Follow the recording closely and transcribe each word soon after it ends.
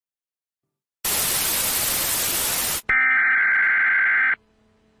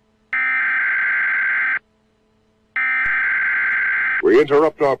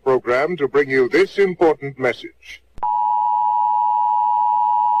interrupt our program to bring you this important message.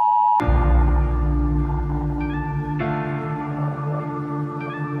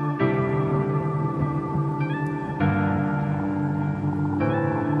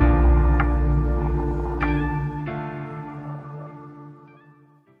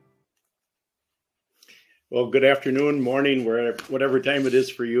 Well, good afternoon, morning, whatever time it is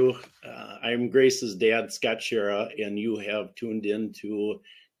for you. I'm Grace's dad, Scott Shera, and you have tuned in to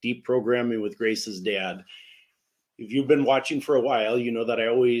Deep Programming with Grace's dad. If you've been watching for a while, you know that I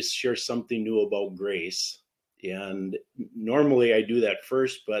always share something new about Grace. And normally I do that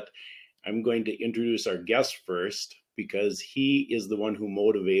first, but I'm going to introduce our guest first because he is the one who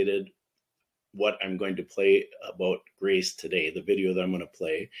motivated what I'm going to play about Grace today, the video that I'm going to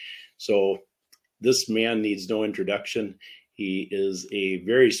play. So this man needs no introduction. He is a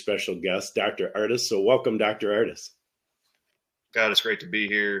very special guest, Dr. Ardis. So welcome, Dr. Ardis. God, it's great to be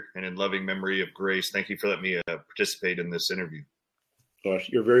here and in loving memory of Grace. Thank you for letting me participate in this interview. Well,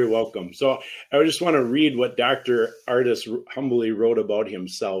 you're very welcome. So I just want to read what Dr. Ardis humbly wrote about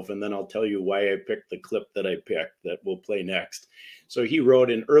himself, and then I'll tell you why I picked the clip that I picked that we'll play next. So he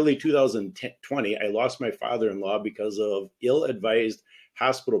wrote, in early 2020, I lost my father-in-law because of ill-advised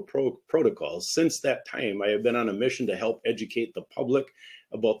hospital protocols. Since that time, I have been on a mission to help educate the public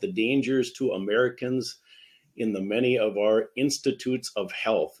about the dangers to Americans in the many of our institutes of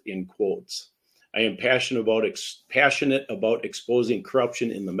health, in quotes. I am passionate about exposing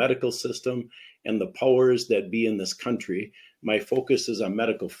corruption in the medical system and the powers that be in this country. My focus is on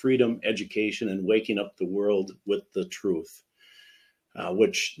medical freedom, education, and waking up the world with the truth,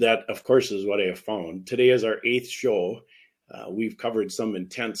 which that, of course, is what I have found. Today is our 8th show. We've covered some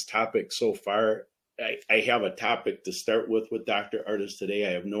intense topics so far. I have a topic to start with Dr. Ardis today.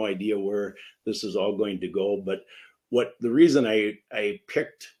 I have no idea where this is all going to go, but the reason I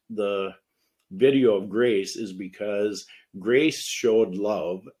picked the video of Grace is because Grace showed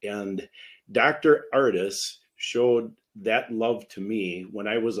love, and Dr. Ardis showed that love to me when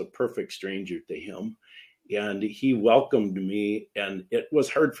I was a perfect stranger to him. And he welcomed me, and it was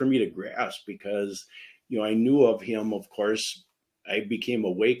hard for me to grasp because I knew of him, of course. I became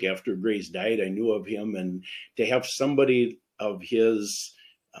awake after Grace died. I knew of him, and to have somebody of his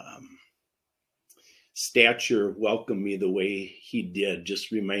stature welcome me the way he did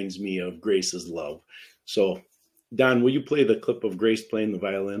just reminds me of Grace's love. So, Don, will you play the clip of Grace playing the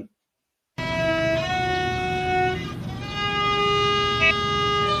violin?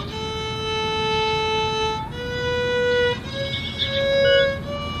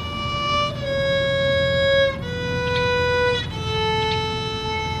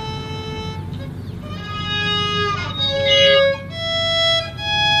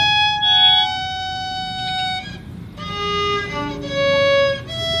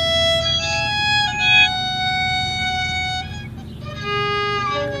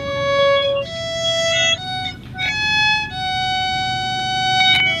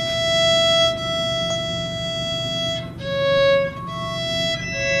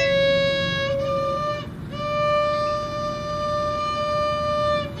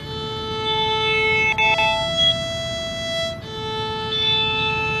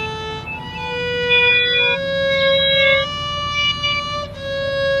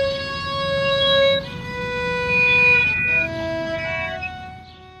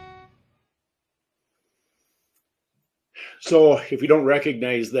 So if you don't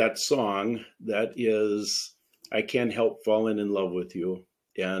recognize that song, that is I Can't Help Falling in Love with You.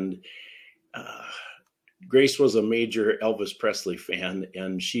 And Grace was a major Elvis Presley fan,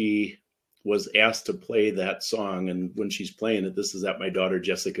 and she was asked to play that song. And when she's playing it, this is at my daughter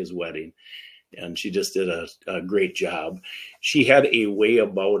Jessica's wedding. And she just did a great job. She had a way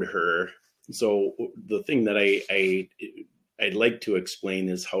about her. So the thing that I'd like to explain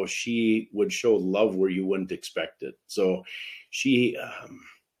is how she would show love where you wouldn't expect it. So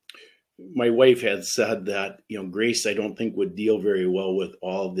my wife had said that, Grace, I don't think would deal very well with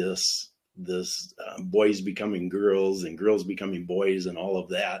all this boys becoming girls and girls becoming boys and all of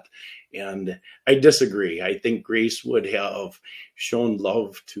that. And I disagree. I think Grace would have shown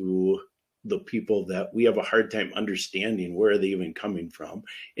love to the people that we have a hard time understanding where are they even coming from.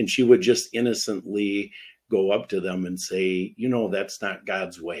 And she would just innocently go up to them and say, that's not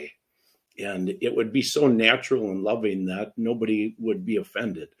God's way. And it would be so natural and loving that nobody would be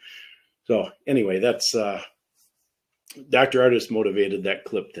offended. So anyway, that's Dr. Ardis motivated that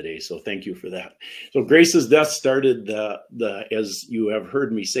clip today. So thank you for that. So Grace's death started as you have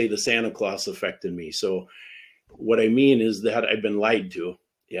heard me say, the Santa Claus affected me. So what I mean is that I've been lied to,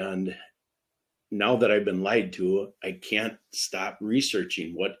 and now that I've been lied to, I can't stop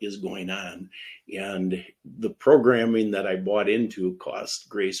researching what is going on. And the programming that I bought into cost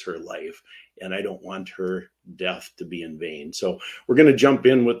Grace her life, and I don't want her death to be in vain. So we're going to jump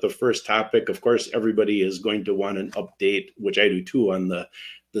in with the first topic. Of course, everybody is going to want an update, which I do too, on the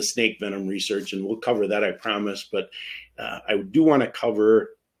snake venom research, and we'll cover that, I promise. But I do want to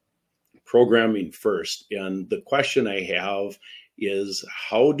cover programming first. And the question I have is,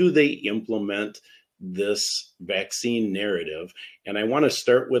 how do they implement this vaccine narrative? And I want to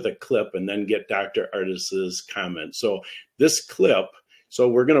start with a clip and then get Dr. Ardis's comment. So this clip, so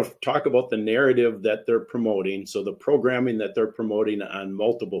we're going to talk about the narrative that they're promoting. So the programming that they're promoting on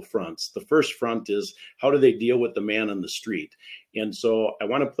multiple fronts. The first front is, how do they deal with the man on the street? And so I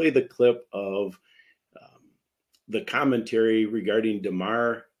want to play the clip of the commentary regarding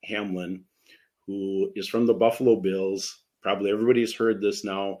Damar Hamlin, who is from the Buffalo Bills. Probably everybody's heard this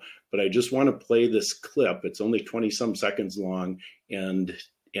now, but I just want to play this clip. It's only 20 some seconds long, and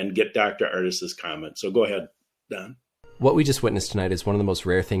get Dr. Ardis's comment. So go ahead, Don. What we just witnessed tonight is one of the most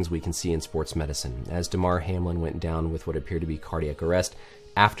rare things we can see in sports medicine, as Damar Hamlin went down with what appeared to be cardiac arrest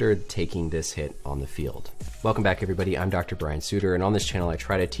after taking this hit on the field. Welcome back, everybody. I'm Dr. Brian Suter, and on this channel I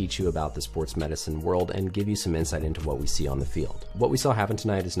try to teach you about the sports medicine world and give you some insight into what we see on the field. What we saw happen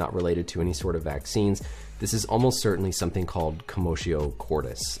tonight is not related to any sort of vaccines. This is almost certainly something called commotio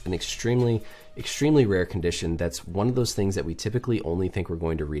cordis, an extremely rare condition that's one of those things that we typically only think we're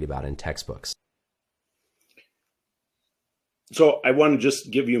going to read about in textbooks. So I want to just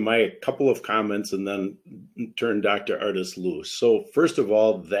give you my couple of comments and then turn Dr. Ardis loose. So first of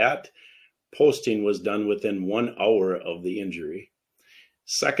all, that posting was done within 1 hour of the injury.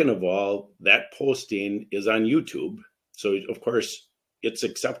 Second of all, that posting is on YouTube. So of course it's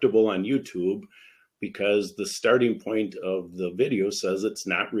acceptable on YouTube because the starting point of the video says it's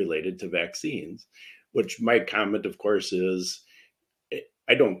not related to vaccines, which my comment, of course, is,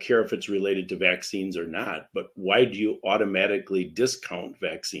 I don't care if it's related to vaccines or not, but why do you automatically discount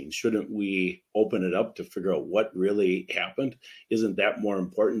vaccines? Shouldn't we open it up to figure out what really happened? Isn't that more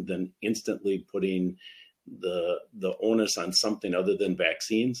important than instantly putting the onus on something other than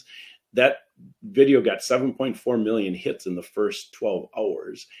vaccines? That video got 7.4 million hits in the first 12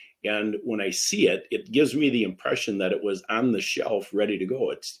 hours. And when I see it, it gives me the impression that it was on the shelf ready to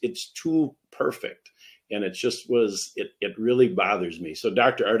go. It's too perfect. And it just was, it really bothers me. So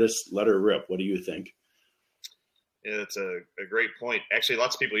Dr. Ardis, let her rip. What do you think? Yeah, that's a great point. Actually,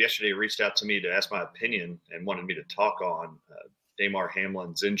 lots of people yesterday reached out to me to ask my opinion and wanted me to talk on Damar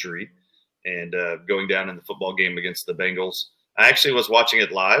Hamlin's injury and going down in the football game against the Bengals. I actually was watching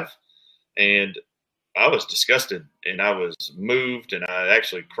it live, and I was disgusted, and I was moved, and I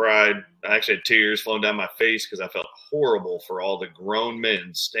actually cried. I actually had tears flowing down my face because I felt horrible for all the grown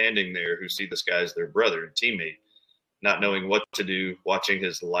men standing there who see this guy as their brother and teammate, not knowing what to do, watching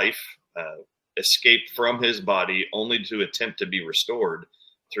his life escape from his body only to attempt to be restored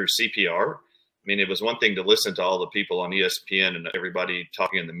through CPR. I mean, it was one thing to listen to all the people on ESPN and everybody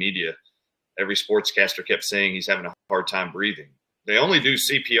talking in the media. Every sportscaster kept saying he's having a hard time breathing. They only do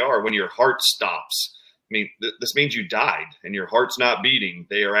CPR when your heart stops. I mean, this means you died and your heart's not beating.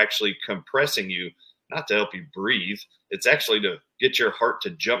 They are actually compressing you, not to help you breathe. It's actually to get your heart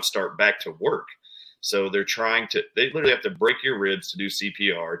to jumpstart back to work. So they literally have to break your ribs to do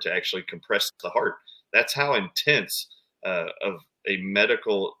CPR to actually compress the heart. That's how intense of a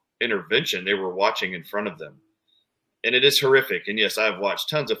medical intervention they were watching in front of them. And it is horrific. And yes, I've watched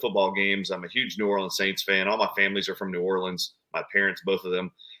tons of football games. I'm a huge New Orleans Saints fan. All my families are from New Orleans. My parents, both of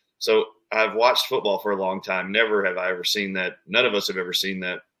them. So I've watched football for a long time. Never have I ever seen that. None of us have ever seen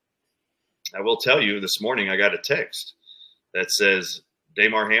that. I will tell you, this morning I got a text that says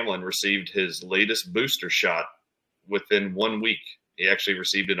Damar Hamlin received his latest booster shot within 1 week. He actually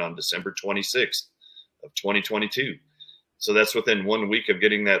received it on December 26th of 2022. So that's within 1 week of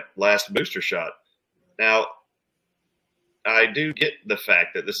getting that last booster shot. Now, I do get the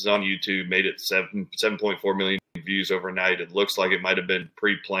fact that this is on YouTube, made it 7.4 million views overnight. It looks like it might have been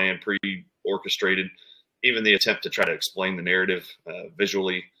pre-planned, pre-orchestrated, even the attempt to try to explain the narrative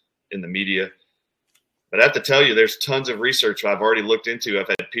visually in the media. But I have to tell you, there's tons of research I've already looked into. I've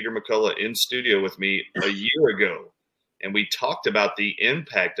had Peter McCullough in studio with me a year ago, and we talked about the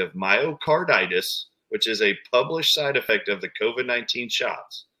impact of myocarditis, which is a published side effect of the COVID-19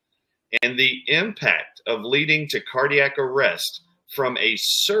 shots, and the impact of leading to cardiac arrest from a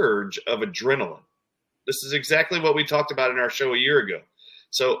surge of adrenaline. This is exactly what we talked about in our show a year ago.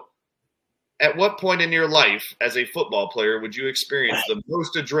 So at what point in your life as a football player would you experience the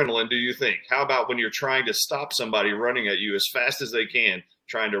most adrenaline, do you think? How about when you're trying to stop somebody running at you as fast as they can,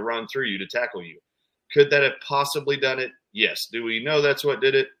 trying to run through you to tackle you? Could that have possibly done it? Yes. Do we know that's what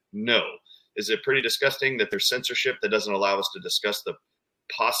did it? No. Is it pretty disgusting that there's censorship that doesn't allow us to discuss the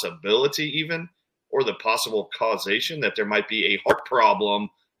possibility even, or the possible causation that there might be a heart problem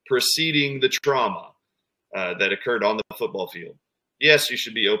preceding the trauma that occurred on the football field? Yes, you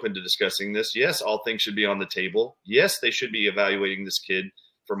should be open to discussing this. Yes, all things should be on the table. Yes, they should be evaluating this kid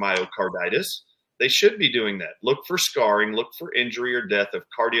for myocarditis. They should be doing that. Look for scarring, look for injury or death of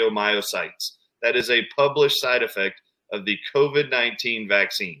cardiomyocytes. That is a published side effect of the COVID-19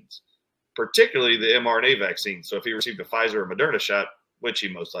 vaccines, particularly the mRNA vaccine. So if he received a Pfizer or Moderna shot, which he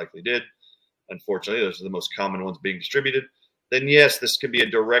most likely did, unfortunately, those are the most common ones being distributed, then yes, this could be a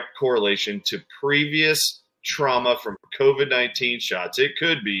direct correlation to previous trauma from COVID-19 shots. It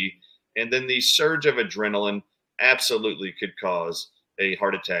could be. And then the surge of adrenaline absolutely could cause a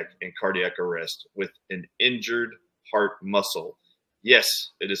heart attack and cardiac arrest with an injured heart muscle. Yes,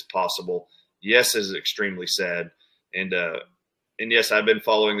 it is possible. Yes, it is extremely sad. And yes, I've been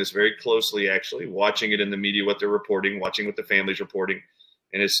following this very closely, actually, watching it in the media, what they're reporting, watching what the family's reporting.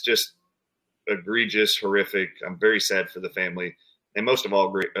 And it's just egregious, horrific. I'm very sad for the family. And most of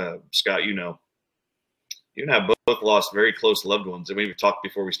all, Scott, you and I both lost very close loved ones. And we've talked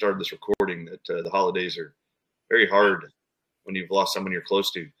before we started this recording that the holidays are very hard when you've lost someone you're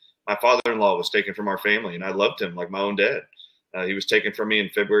close to. My father-in-law was taken from our family, and I loved him like my own dad. He was taken from me in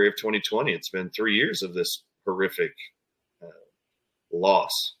February of 2020. It's been 3 years of this horrific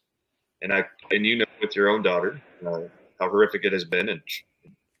loss. And with your own daughter, how horrific it has been and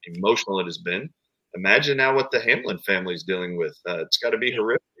emotional it has been. Imagine now what the Hamlin family is dealing with. It's got to be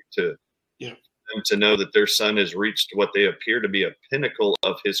horrific to them to know that their son has reached what they appear to be a pinnacle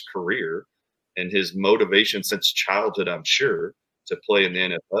of his career and his motivation since childhood, I'm sure, to play in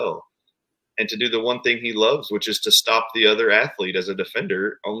the NFL and to do the one thing he loves, which is to stop the other athlete as a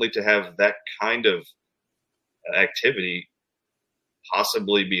defender, only to have that kind of activity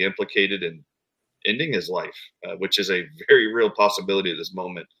possibly be implicated in ending his life, which is a very real possibility at this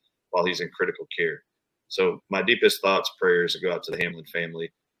moment while he's in critical care. So my deepest thoughts, prayers go out to the Hamlin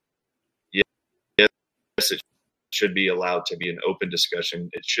family. Yes, it should be allowed to be an open discussion.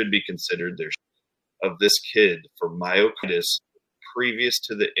 It should be considered of this kid for myocarditis previous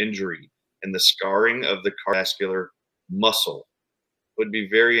to the injury, and the scarring of the cardiovascular muscle would be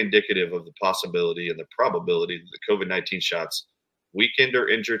very indicative of the possibility and the probability that the COVID-19 shots weakened or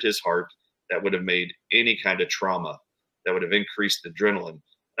injured his heart. That would have made any kind of trauma that would have increased adrenaline.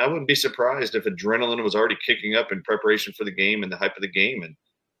 And I wouldn't be surprised if adrenaline was already kicking up in preparation for the game and the hype of the game. And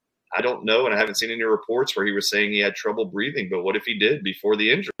I don't know, and I haven't seen any reports where he was saying he had trouble breathing, but what if he did before the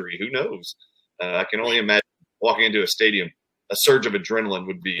injury? Who knows? I can only imagine walking into a stadium, a surge of adrenaline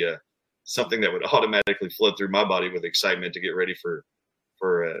would be something that would automatically flood through my body with excitement to get ready for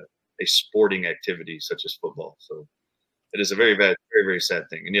a sporting activity such as football. So it is a very bad, very, very sad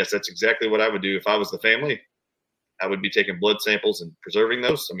thing. And yes, that's exactly what I would do if I was the family. I would be taking blood samples and preserving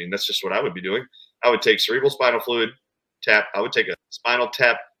those. I mean, that's just what I would be doing. I would take cerebral spinal fluid tap. I would take a spinal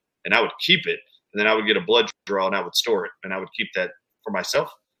tap and I would keep it. And then I would get a blood draw and I would store it. And I would keep that for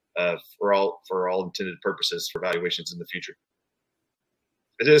myself for all intended purposes for evaluations in the future.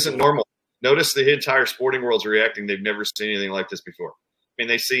 It isn't normal. Notice the entire sporting world's reacting. They've never seen anything like this before. I mean,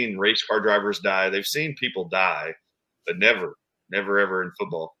 they've seen race car drivers die. They've seen people die, but never, ever in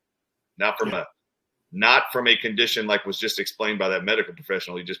football. Not from a condition like was just explained by that medical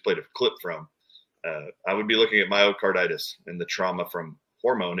professional he just played a clip from. I would be looking at myocarditis and the trauma from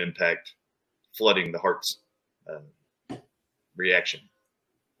hormone impact flooding the heart's reaction.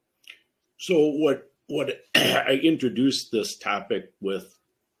 So what I introduced this topic with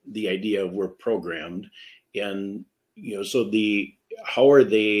the idea of we're programmed, and so how are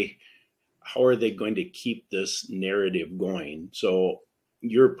they going to keep this narrative going? So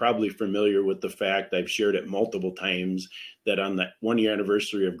you're probably familiar with the fact, I've shared it multiple times, that on the 1-year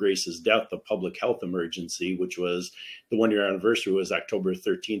anniversary of Grace's death, the public health emergency, which was the 1-year anniversary was October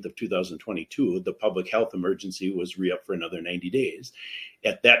 13th of 2022, the public health emergency was re-up for another 90 days.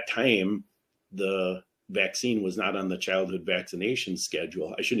 At that time, the vaccine was not on the childhood vaccination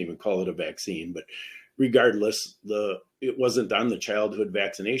schedule. I shouldn't even call it a vaccine, but regardless, it wasn't on the childhood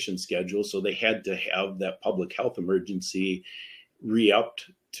vaccination schedule. So they had to have that public health emergency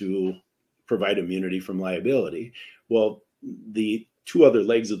re-upped to provide immunity from liability. Well, the two other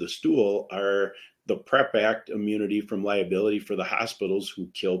legs of the stool are the PrEP Act immunity from liability for the hospitals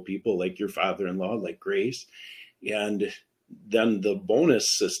who kill people like your father-in-law, like Grace, and then the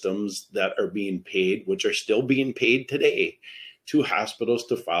bonus systems that are being paid, which are still being paid today, to hospitals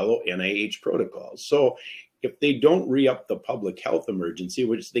to follow NIH protocols. So if they don't re-up the public health emergency,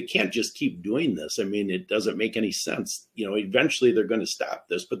 which they can't just keep doing this. I mean, it doesn't make any sense. Eventually they're going to stop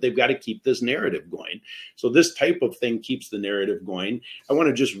this, but they've got to keep this narrative going. So this type of thing keeps the narrative going. I want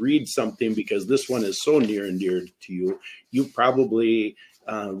to just read something because this one is so near and dear to you. You probably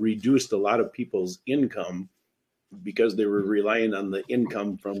reduced a lot of people's income because they were relying on the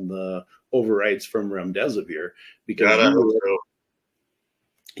income from the overrides from remdesivir, because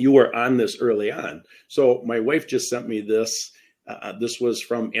you were on this early on. So my wife just sent me this. This was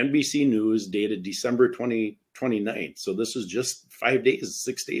from NBC News, dated December 29th. So this is just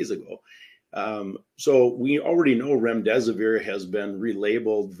 6 days ago. So we already know remdesivir has been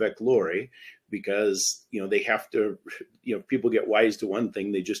relabeled Veklury because, they have to, people get wise to one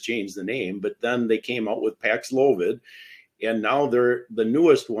thing, they just change the name, but then they came out with Paxlovid, and now the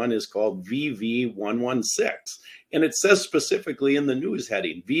newest one is called VV116. And it says specifically in the news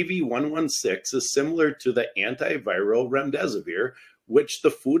heading, VV116 is similar to the antiviral remdesivir, which the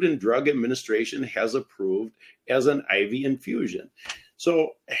Food and Drug Administration has approved as an IV infusion. So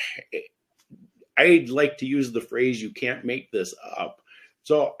I'd like to use the phrase, you can't make this up.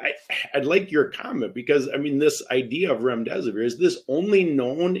 So I'd like your comment, because, this idea of remdesivir, is this only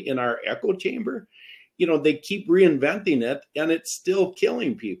known in our echo chamber? They keep reinventing it and it's still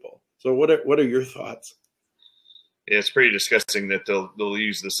killing people. So what are your thoughts? Yeah, it's pretty disgusting that they'll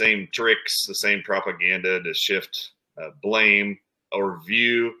use the same tricks, the same propaganda to shift blame or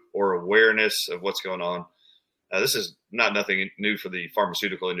view or awareness of what's going on. This is nothing new for the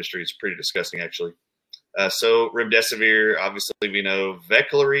pharmaceutical industry. It's pretty disgusting, actually. So remdesivir, obviously we know.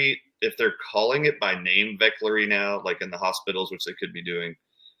 Veklury, if they're calling it by name Veklury now, like in the hospitals, which they could be doing,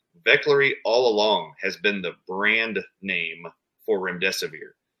 Veklury all along has been the brand name for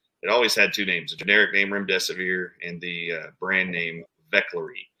remdesivir. It always had two names: a generic name remdesivir and the brand name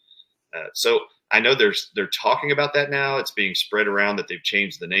Veklury. So I know they're talking about that now. It's being spread around that they've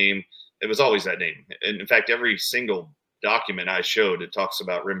changed the name. It was always that name. And in fact, every single document I showed, it talks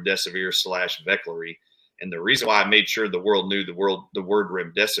about remdesivir / Veklury. And the reason why I made sure the world knew the word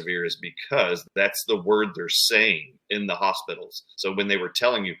remdesivir is because that's the word they're saying in the hospitals. So when they were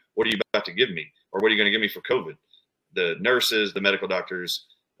telling you, what are you about to give me? Or what are you going to give me for COVID? The nurses, the medical doctors,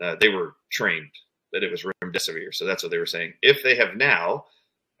 they were trained that it was remdesivir. So that's what they were saying. If they're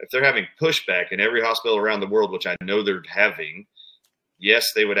having pushback in every hospital around the world, which I know they're having,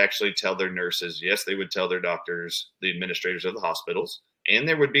 yes, they would actually tell their nurses. Yes, they would tell their doctors, the administrators of the hospitals, and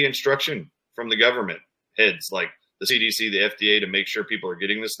there would be instruction from the government heads like the CDC, the FDA, to make sure people are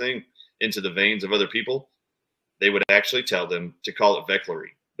getting this thing into the veins of other people. They would actually tell them to call it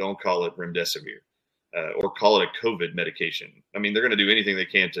Veklury. Don't call it remdesivir, or call it a COVID medication. They're going to do anything they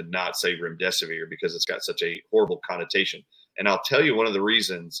can to not say remdesivir because it's got such a horrible connotation. And I'll tell you one of the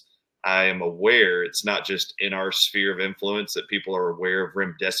reasons I am aware it's not just in our sphere of influence that people are aware of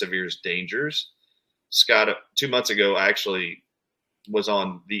remdesivir's dangers. Scott, 2 months ago, I actually was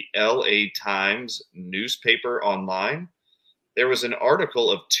on the LA Times newspaper online. There was an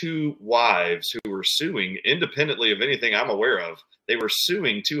article of two wives who were suing, independently of anything I'm aware of. They were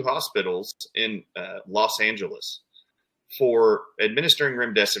suing two hospitals in Los Angeles for administering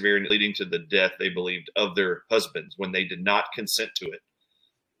remdesivir and leading to the death, they believed, of their husbands when they did not consent to it.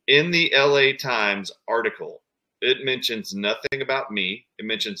 In the LA Times article, it mentions nothing about me. It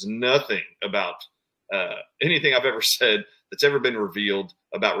mentions nothing about anything I've ever said that's ever been revealed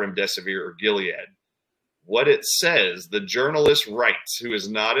about remdesivir or Gilead. What it says, the journalist writes, who is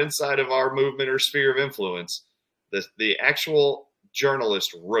not inside of our movement or sphere of influence, the actual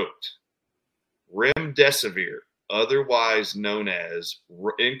journalist wrote, remdesivir, otherwise known as,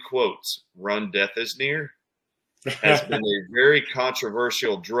 in quotes, run death is near, has been a very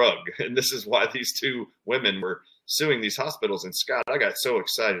controversial drug. And this is why these two women were suing these hospitals. And Scott, I got so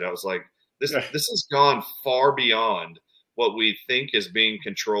excited. I was like, this has gone far beyond what we think is being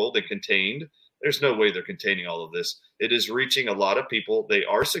controlled and contained. There's no way they're containing all of this. It is reaching a lot of people. They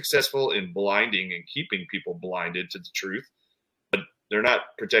are successful in blinding and keeping people blinded to the truth, but they're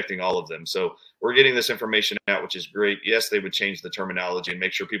not protecting all of them. So we're getting this information out, which is great. Yes, they would change the terminology and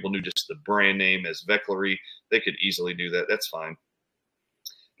make sure people knew just the brand name as Veklury. They could easily do that. That's fine.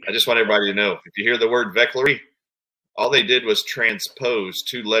 I just want everybody to know, if you hear the word Veklury, all they did was transpose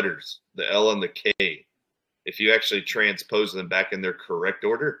two letters, the L and the K. If you actually transpose them back in their correct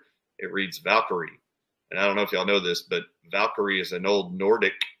order, it reads Valkyrie. And I don't know if y'all know this, but Valkyrie is an old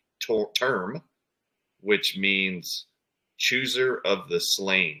Nordic term, which means chooser of the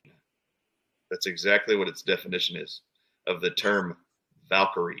slain. That's exactly what its definition is of the term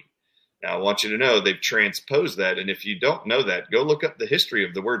Valkyrie. Now, I want you to know they've transposed that. And if you don't know that, go look up the history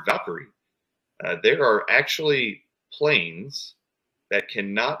of the word Valkyrie. There are actually planes that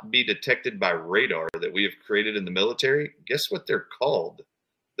cannot be detected by radar that we have created in the military. Guess what they're called?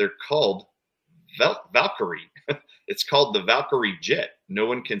 They're called Valkyrie. It's called the Valkyrie jet. No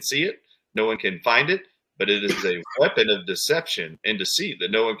one can see it. No one can find it, but it is a weapon of deception and deceit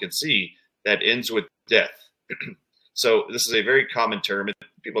that no one can see that ends with death. So this is a very common term. And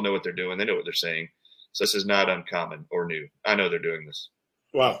people know what they're doing. They know what they're saying. So this is not uncommon or new. I know they're doing this.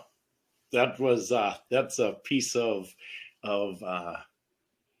 Wow. That was that's a piece of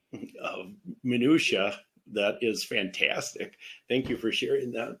minutia that is fantastic. Thank you for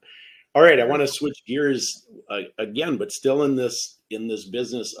sharing that. All right, I want to switch gears again, but still in this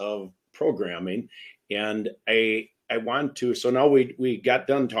business of programming, and I want to. So now we got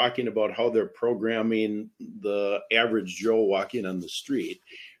done talking about how they're programming the average Joe walking on the street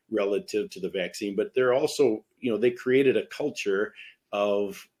relative to the vaccine, but they're also, they created a culture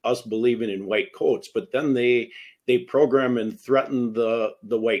of us believing in white coats, but then they program and threaten the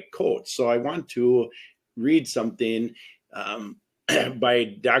white coats. So I want to read something by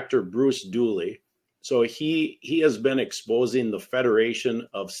Dr. Bruce Dooley. So he has been exposing the Federation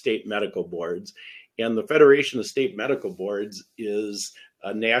of State Medical Boards, and the Federation of State Medical Boards is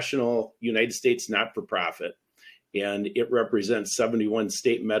a national United States not-for-profit. And it represents 71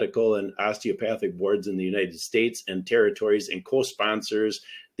 state medical and osteopathic boards in the United States and territories, and co-sponsors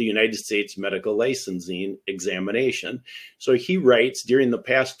the United States medical licensing examination. So he writes, during the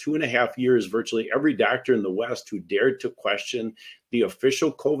past 2.5 years, virtually every doctor in the West who dared to question the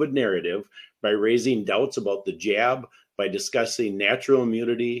official COVID narrative by raising doubts about the jab, by discussing natural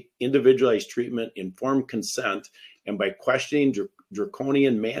immunity, individualized treatment, informed consent, and by questioning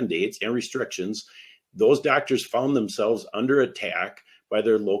draconian mandates and restrictions, those doctors found themselves under attack by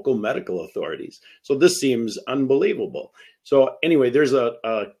their local medical authorities. So this seems unbelievable. So anyway, there's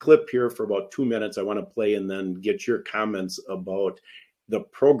a clip here for about 2 minutes I want to play and then get your comments about the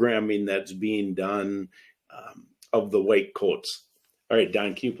programming that's being done of the white coats. All right,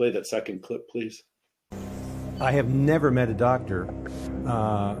 Don, can you play that second clip, please? I have never met a doctor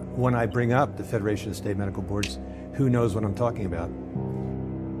when I bring up the Federation of State Medical Boards who knows what I'm talking about.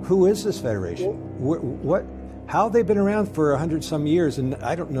 Who is this federation? What? How have they been around for 100-some years, and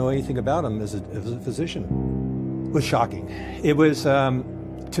I don't know anything about them as a physician? It was shocking. It was,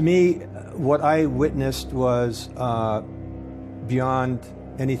 to me, what I witnessed was beyond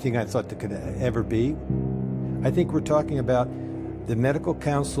anything I thought that could ever be. I think we're talking about the medical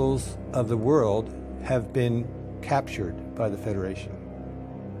councils of the world have been captured by the Federation.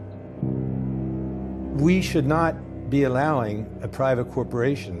 We should not be allowing a private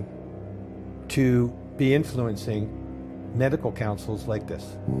corporation to be influencing medical councils like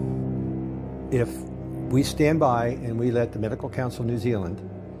this. If we stand by and we let the Medical Council of New Zealand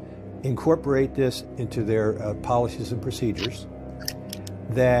incorporate this into their policies and procedures,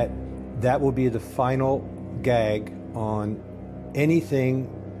 that will be the final gag on anything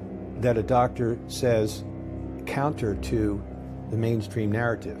that a doctor says counter to the mainstream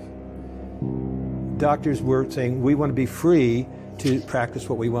narrative. Doctors were saying, we want to be free to practice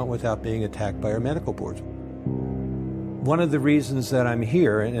what we want without being attacked by our medical boards. One of the reasons that I'm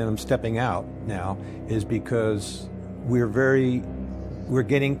here and I'm stepping out now is because we're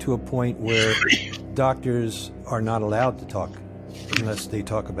getting to a point where doctors are not allowed to talk unless they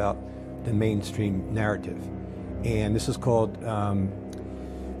talk about the mainstream narrative. And this is called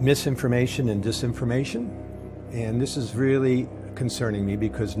misinformation and disinformation. And this is really concerning me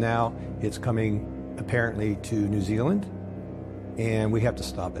because now it's coming apparently to New Zealand, and we have to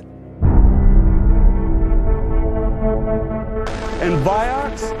stop it. And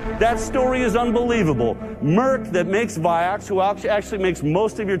Vioxx, that story is unbelievable. Merck, that makes Vioxx, who actually makes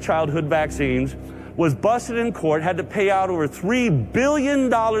most of your childhood vaccines, was busted in court, had to pay out over $3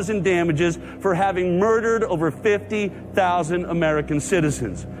 billion in damages for having murdered over 50,000 American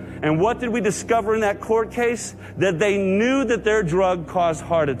citizens. And what did we discover in that court case? That they knew that their drug caused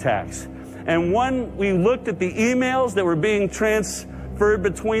heart attacks. And when we looked at the emails that were being transferred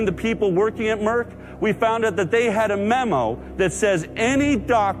between the people working at Merck, we found out that they had a memo that says any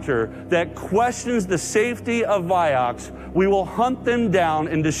doctor that questions the safety of Vioxx, we will hunt them down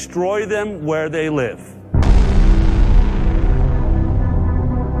and destroy them where they live.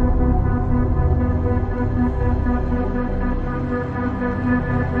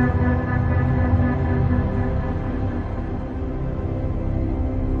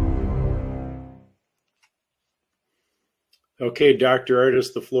 Okay, Dr.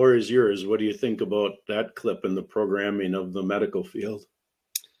 Ardis, the floor is yours. What do you think about that clip and the programming of the medical field?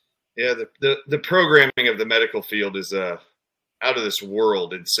 Yeah, the programming of the medical field is out of this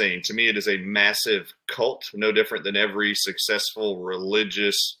world insane. To me, it is a massive cult, no different than every successful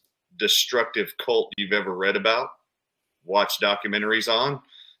religious destructive cult you've ever read about, watched documentaries on.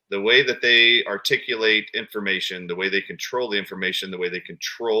 The way that they articulate information, the way they control the information, the way they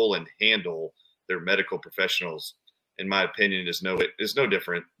control and handle their medical professionals, in my opinion, is no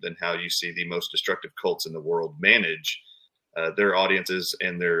different than how you see the most destructive cults in the world manage their audiences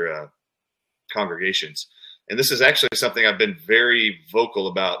and their congregations. And this is actually something I've been very vocal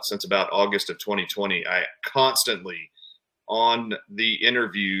about since about August of 2020. I constantly, on the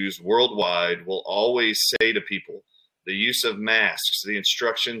interviews worldwide, will always say to people, the use of masks, the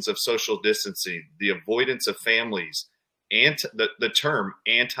instructions of social distancing, the avoidance of families, and the term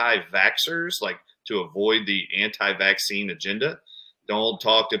anti-vaxxers, like to avoid the anti-vaccine agenda. Don't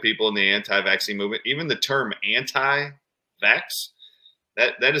talk to people in the anti-vaccine movement. Even the term anti-vax,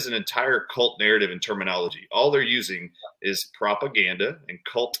 that is an entire cult narrative and terminology. All they're using is propaganda and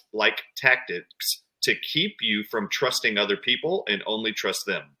cult-like tactics to keep you from trusting other people and only trust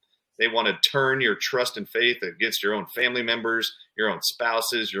them. They want to turn your trust and faith against your own family members, your own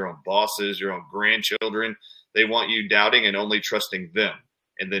spouses, your own bosses, your own grandchildren. They want you doubting and only trusting them.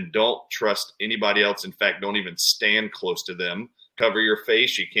 And then don't trust anybody else. In fact, don't even stand close to them. Cover your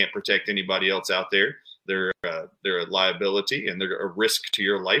face. You can't protect anybody else out there. They're a liability and they're a risk to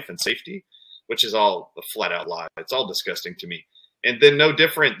your life and safety, which is all a flat out lie. It's all disgusting to me. And then no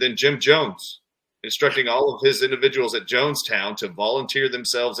different than Jim Jones instructing all of his individuals at Jonestown to volunteer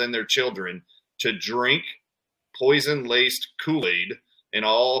themselves and their children to drink poison-laced Kool-Aid and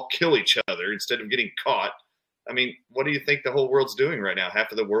all kill each other instead of getting caught. I mean, what do you think the whole world's doing right now?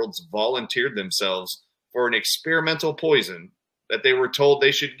 Half of the world's volunteered themselves for an experimental poison that they were told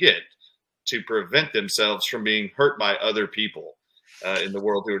they should get to prevent themselves from being hurt by other people in the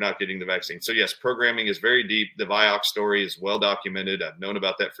world who are not getting the vaccine. So yes, programming is very deep. The Vioxx story is well documented. I've known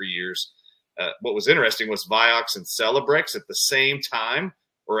about that for years. What was interesting was Vioxx and Celebrex at the same time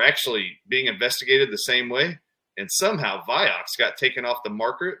were actually being investigated the same way. And somehow Vioxx got taken off the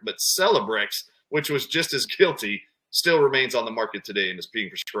market, but Celebrex, which was just as guilty, still remains on the market today and is being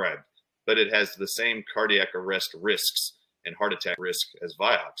prescribed. But it has the same cardiac arrest risks and heart attack risk as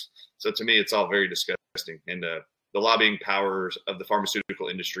Vioxx. So to me, it's all very disgusting. And the lobbying powers of the pharmaceutical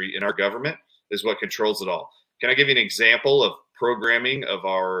industry in our government is what controls it all. Can I give you an example of programming of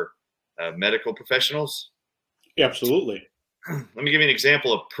our medical professionals? Absolutely. Let me give you an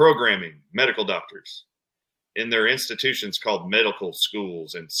example of programming medical doctors in their institutions called medical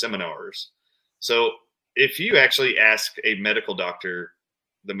schools and seminars. So if you actually ask a medical doctor,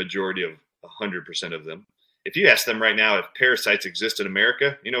 the majority of 100% of them, if you ask them right now if parasites exist in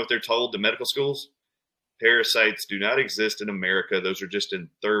America, you know what they're told to medical schools? Parasites do not exist in America. Those are just in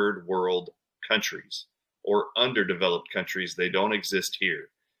third world countries or underdeveloped countries. They don't exist here.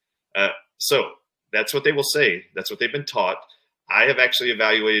 So that's what they will say. That's what they've been taught. I have actually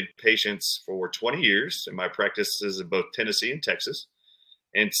evaluated patients for 20 years in my practices in both Tennessee and Texas.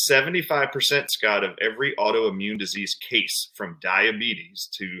 And 75%, Scott, of every autoimmune disease case, from diabetes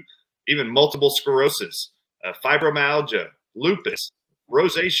to even multiple sclerosis, fibromyalgia, lupus,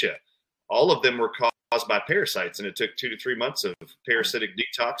 rosacea, all of them were caused by parasites. And it took 2 to 3 months of parasitic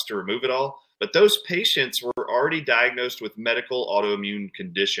detox to remove it all. But those patients were already diagnosed with medical autoimmune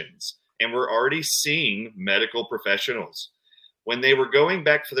conditions and were already seeing medical professionals. When they were going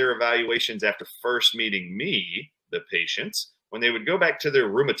back for their evaluations after first meeting me, the patients, when they would go back to their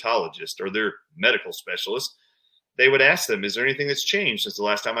rheumatologist or their medical specialist, they would ask them, is there anything that's changed since the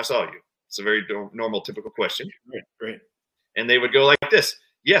last time I saw you? It's a very normal, typical question. Right. And they would go like this.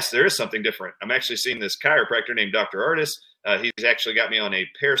 Yes, there is something different. I'm actually seeing this chiropractor named Dr. Ardis. He's actually got me on a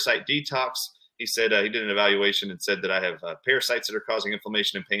parasite detox. He said he did an evaluation and said that I have parasites that are causing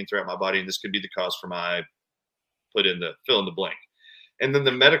inflammation and pain throughout my body, and this could be the cause for my fill in the blank. And then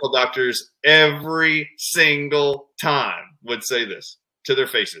the medical doctors every single time would say this to their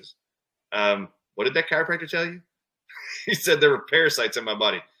faces. What did that chiropractor tell you? He said there were parasites in my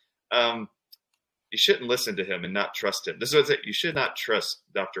body. You shouldn't listen to him and not trust him. This is what I say. You should not trust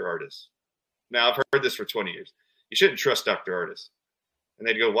Dr. Ardis. Now, I've heard this for 20 years. You shouldn't trust Dr. Ardis. And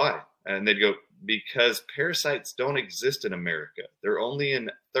they'd go, why? And they'd go, because parasites don't exist in America. They're only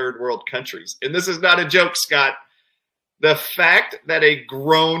in third world countries. And this is not a joke, Scott. The fact that a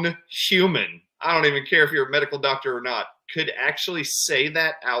grown human, I don't even care if you're a medical doctor or not, could actually say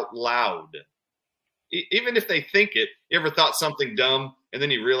that out loud. Even if they think it, you ever thought something dumb and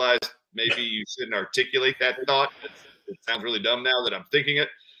then you realize maybe you shouldn't articulate that thought? It sounds really dumb now that I'm thinking it.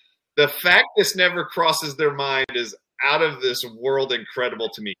 The fact this never crosses their mind is out of this world incredible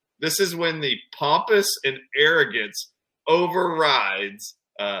to me. This is when the pompous and arrogance overrides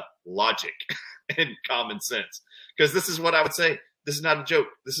logic and common sense. Because this is what I would say. This is not a joke.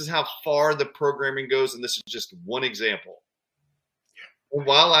 This is how far the programming goes, and this is just one example. And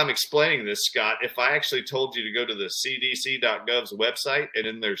while I'm explaining this, Scott, if I actually told you to go to the cdc.gov's website and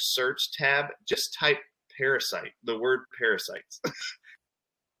in their search tab, just type parasite, the word parasites,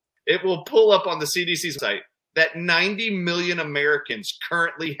 it will pull up on the CDC site that 90 million Americans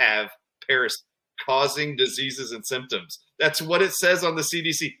currently have parasites causing diseases and symptoms. That's what it says on the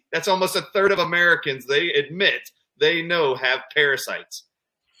CDC. That's almost a third of Americans, they admit, they know have parasites.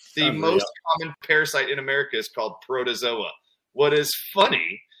 The most common parasite in America is called protozoa. What is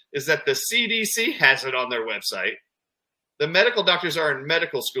funny is that the CDC has it on their website. The medical doctors are in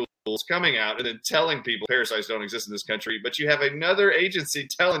medical schools coming out and then telling people parasites don't exist in this country, but you have another agency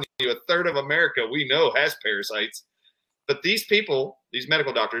telling you a third of America we know has parasites. But these people, these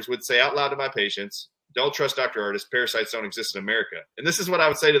medical doctors, would say out loud to my patients, don't trust Dr. Ardis, parasites don't exist in America. And this is what I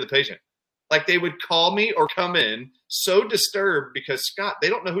would say to the patient. Like, they would call me or come in so disturbed because, Scott, they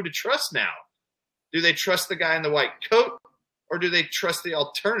don't know who to trust now. Do they trust the guy in the white coat, or do they trust the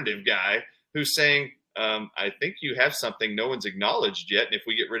alternative guy who's saying, I think you have something no one's acknowledged yet, and if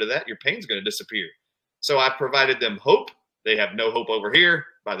we get rid of that, your pain's going to disappear. So I provided them hope. They have no hope over here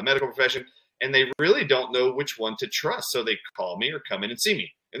by the medical profession, and they really don't know which one to trust. So they call me or come in and see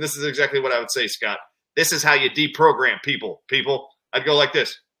me. And this is exactly what I would say, Scott. This is how you deprogram people. I'd go like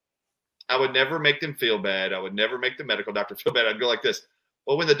this. I would never make them feel bad. I would never make the medical doctor feel bad. I'd go like this.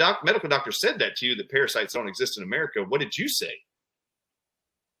 Well, when the medical doctor said that to you, that parasites don't exist in America, what did you say?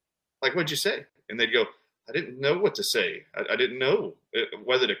 Like, what'd you say? And they'd go, I didn't know what to say. I didn't know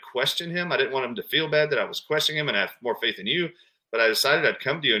whether to question him. I didn't want him to feel bad that I was questioning him and I have more faith in you. But I decided I'd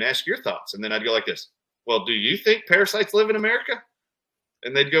come to you and ask your thoughts. And then I'd go like this. Well, do you think parasites live in America?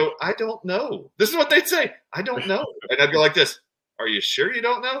 And they'd go, I don't know. This is what they'd say. I don't know. And I'd go like this. Are you sure you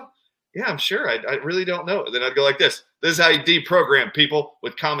don't know? Yeah, I'm sure. I really don't know. And then I'd go like this. This is how you deprogram people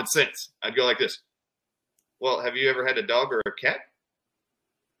with common sense. I'd go like this. Well, have you ever had a dog or a cat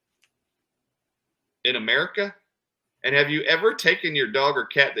in America? And have you ever taken your dog or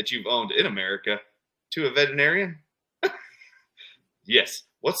cat that you've owned in America to a veterinarian? Yes.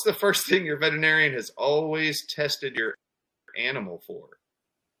 What's the first thing your veterinarian has always tested your animal for?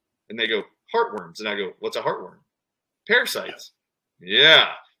 And they go, heartworms. And I go, what's a heartworm? Parasites. Yeah,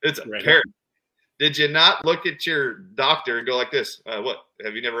 it's a parasite. Did you not look at your doctor and go like this? What?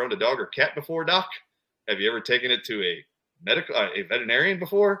 Have you never owned a dog or cat before, doc? Have you ever taken it to a veterinarian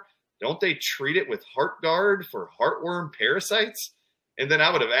before? Don't they treat it with HeartGuard for heartworm parasites? And then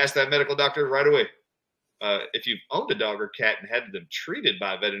I would have asked that medical doctor right away, if you've owned a dog or cat and had them treated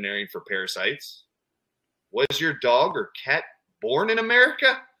by a veterinarian for parasites, was your dog or cat born in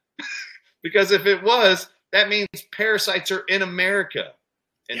America? Because if it was, that means parasites are in America.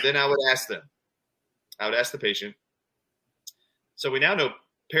 And then I would ask them. I would ask the patient. So we now know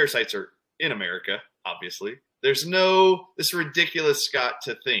parasites are in America, obviously. There's no, this ridiculous, Scott,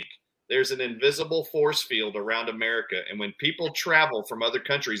 to think there's an invisible force field around America. And when people travel from other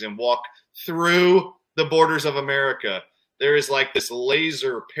countries and walk through the borders of America, there is like this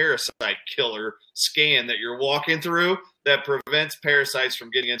laser parasite killer scan that you're walking through that prevents parasites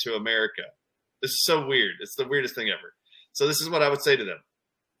from getting into America. This is so weird. It's the weirdest thing ever. So this is what I would say to them.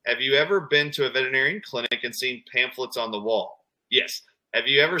 Have you ever been to a veterinarian clinic and seen pamphlets on the wall? Yes. Have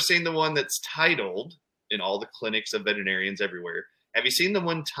you ever seen the one that's titled, in all the clinics of veterinarians everywhere, have you seen the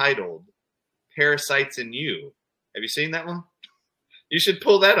one titled Parasites in You? Have you seen that one? You should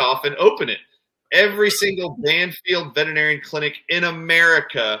pull that off and open it. Every single Banfield veterinarian clinic in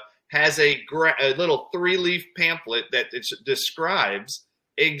America has a little 3-leaf pamphlet that describes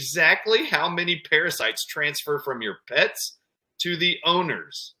exactly how many parasites transfer from your pets to the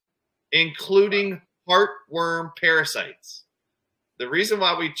owners, including heartworm parasites. The reason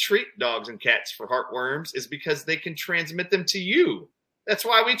why we treat dogs and cats for heartworms is because they can transmit them to you. That's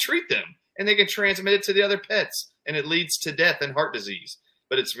why we treat them. And they can transmit it to the other pets, and it leads to death and heart disease.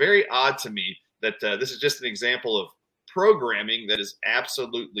 But it's very odd to me that this is just an example of programming that is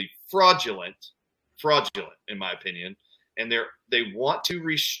absolutely fraudulent in my opinion. And they want to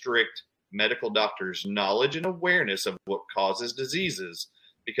restrict medical doctors' knowledge and awareness of what causes diseases,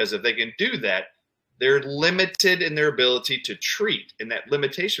 because if they can do that, they're limited in their ability to treat. And that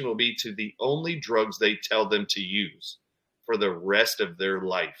limitation will be to the only drugs they tell them to use for the rest of their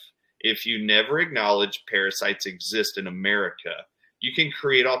life. If you never acknowledge parasites exist in America, you can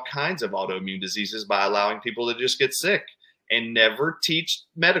create all kinds of autoimmune diseases by allowing people to just get sick, and never teach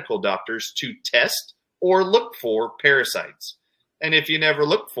medical doctors to test or look for parasites. And if you never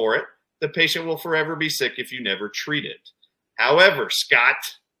look for it, the patient will forever be sick if you never treat it. However, Scott,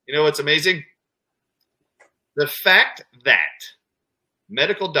 you know what's amazing? The fact that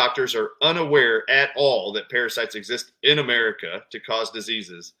medical doctors are unaware at all that parasites exist in America to cause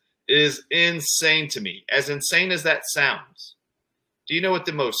diseases is insane to me. As insane as that sounds, do you know what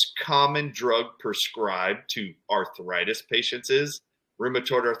the most common drug prescribed to arthritis patients is?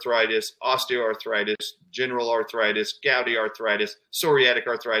 Rheumatoid arthritis, osteoarthritis, general arthritis, gouty arthritis, psoriatic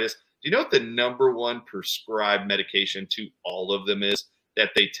arthritis. Do you know what the number one prescribed medication to all of them is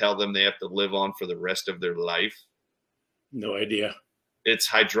that they tell them they have to live on for the rest of their life? No idea. It's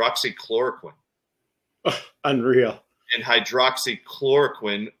hydroxychloroquine. Oh, unreal. And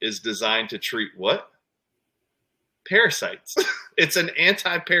hydroxychloroquine is designed to treat what? Parasites. It's an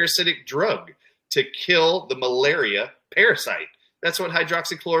anti-parasitic drug to kill the malaria parasite. That's what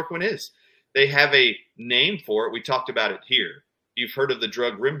hydroxychloroquine is. They have a name for it. We talked about it here. You've heard of the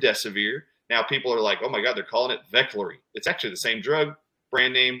drug remdesivir. Now people are like, oh my God, they're calling it Veklury. It's actually the same drug,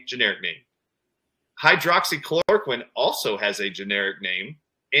 brand name, generic name. Hydroxychloroquine also has a generic name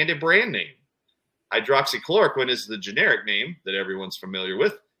and a brand name. Hydroxychloroquine is the generic name that everyone's familiar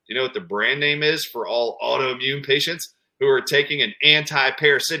with. Do you know what the brand name is for all autoimmune patients who are taking an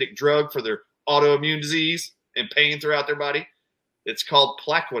anti-parasitic drug for their autoimmune disease and pain throughout their body? It's called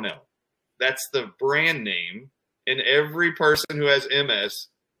Plaquenil. That's the brand name. And every person who has MS,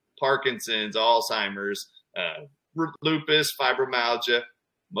 Parkinson's, Alzheimer's, lupus, fibromyalgia,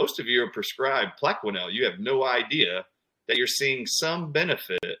 most of you are prescribed Plaquenil. You have no idea that you're seeing some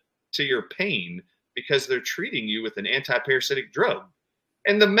benefit to your pain because they're treating you with an anti-parasitic drug.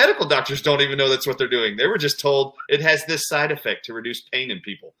 And the medical doctors don't even know that's what they're doing. They were just told it has this side effect to reduce pain in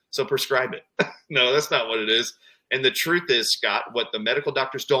people, so prescribe it. No, that's not what it is. And the truth is, Scott, what the medical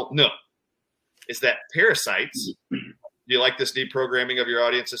doctors don't know is that parasites, do you like this deprogramming of your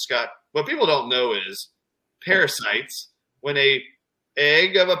audiences, Scott? What people don't know is parasites, when a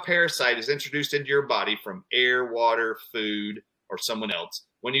egg of a parasite is introduced into your body from air, water, food, or someone else,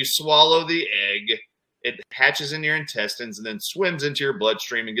 when you swallow the egg, it hatches in your intestines and then swims into your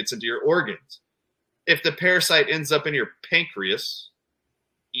bloodstream and gets into your organs. If the parasite ends up in your pancreas,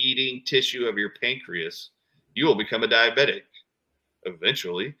 eating tissue of your pancreas, you will become a diabetic.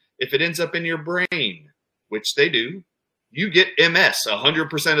 Eventually, if it ends up in your brain, which they do, you get MS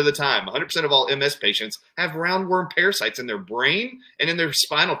 100% of the time. 100% of all MS patients have roundworm parasites in their brain and in their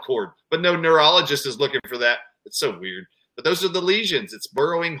spinal cord, but no neurologist is looking for that. It's so weird. But those are the lesions. It's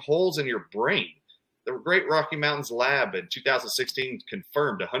burrowing holes in your brain. The Great Rocky Mountains lab in 2016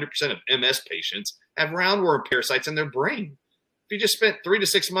 confirmed 100% of MS patients have roundworm parasites in their brain. If you just spent 3 to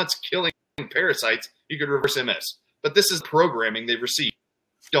 6 months killing parasites, you could reverse MS. But this is programming they've received.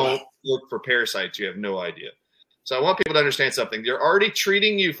 Don't look for parasites. You have no idea. So I want people to understand something. They're already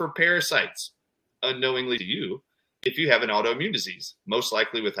treating you for parasites unknowingly to you if you have an autoimmune disease, most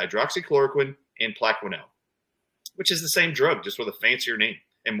likely with hydroxychloroquine and Plaquenil, which is the same drug, just with a fancier name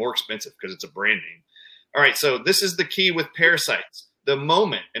and more expensive because it's a brand name. All right, so this is the key with parasites. The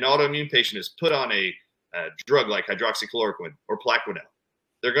moment an autoimmune patient is put on a drug like hydroxychloroquine or Plaquenil,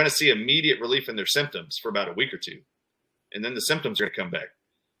 they're going to see immediate relief in their symptoms for about a week or two, and then the symptoms are going to come back.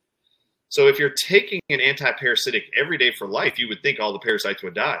 So if you're taking an anti-parasitic every day for life, you would think all the parasites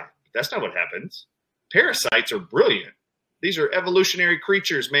would die. But that's not what happens. Parasites are brilliant. These are evolutionary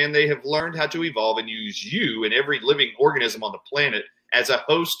creatures, man. They have learned how to evolve and use you and every living organism on the planet as a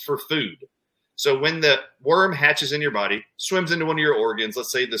host for food. So when the worm hatches in your body, swims into one of your organs,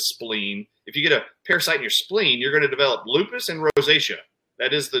 let's say the spleen, if you get a parasite in your spleen, you're going to develop lupus and rosacea.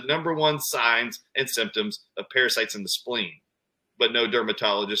 That is the number one signs and symptoms of parasites in the spleen. But no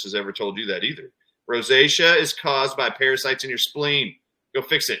dermatologist has ever told you that either. Rosacea is caused by parasites in your spleen. Go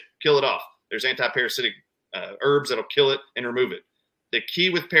fix it. Kill it off. There's anti-parasitic herbs that'll kill it and remove it. The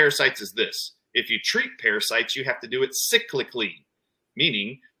key with parasites is this. If you treat parasites, you have to do it cyclically,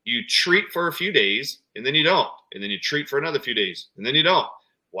 meaning you treat for a few days and then you don't. And then you treat for another few days and then you don't.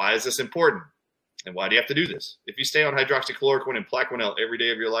 Why is this important? And why do you have to do this? If you stay on hydroxychloroquine and Plaquenil every day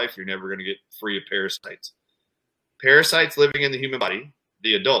of your life, you're never going to get free of parasites. Parasites living in the human body,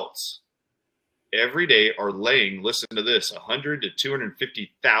 the adults, every day are laying, listen to this, 100 to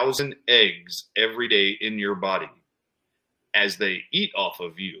 250,000 eggs every day in your body as they eat off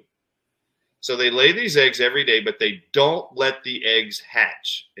of you. So they lay these eggs every day, but they don't let the eggs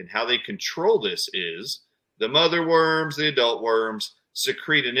hatch. And how they control this is the mother worms, the adult worms,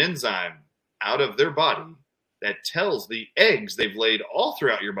 secrete an enzyme out of their body that tells the eggs they've laid all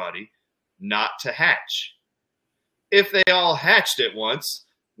throughout your body not to hatch. If they all hatched at once,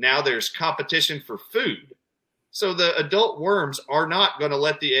 now there's competition for food. So the adult worms are not going to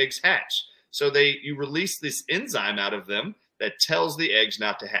let the eggs hatch. So you release this enzyme out of them that tells the eggs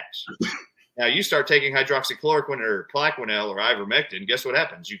not to hatch. Now, you start taking hydroxychloroquine or Plaquenil or ivermectin, guess what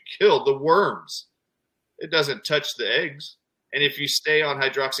happens? You kill the worms. It doesn't touch the eggs. And if you stay on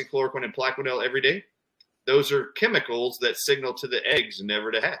hydroxychloroquine and Plaquenil every day, those are chemicals that signal to the eggs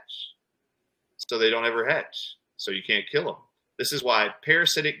never to hatch. So they don't ever hatch. So you can't kill them. This is why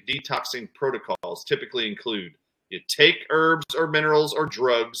parasitic detoxing protocols typically include you take herbs or minerals or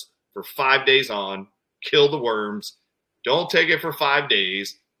drugs for 5 days on, kill the worms. Don't take it for 5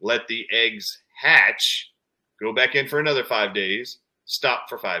 days. Let the eggs hatch. Go back in for another 5 days. Stop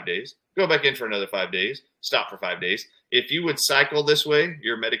for 5 days. Go back in for another 5 days. Stop for 5 days. If you would cycle this way,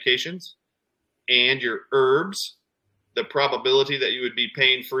 your medications and your herbs, the probability that you would be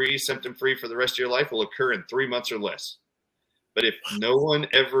pain-free, symptom-free for the rest of your life will occur in 3 months or less. But if no one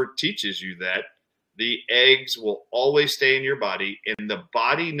ever teaches you that, the eggs will always stay in your body, and the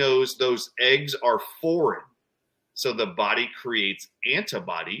body knows those eggs are foreign. So the body creates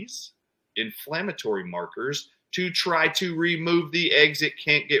antibodies, inflammatory markers, to try to remove the eggs it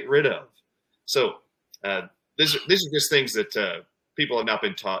can't get rid of. So these are just things that people have not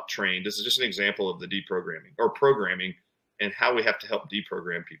been trained. This is just an example of the deprogramming or programming and how we have to help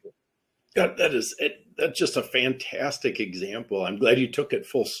deprogram people. That's just a fantastic example. I'm glad you took it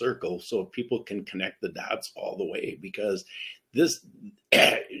full circle so people can connect the dots all the way, because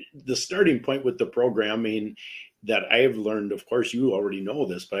the starting point with the programming that I've learned, of course, you already know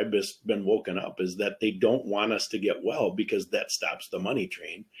this, but I've just been woken up, is that they don't want us to get well because that stops the money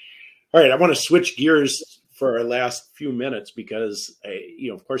train. All right, I want to switch gears for our last few minutes because,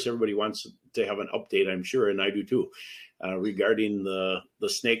 of course, everybody wants to have an update, I'm sure, and I do too, regarding the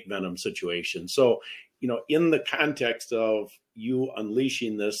snake venom situation. So, in the context of you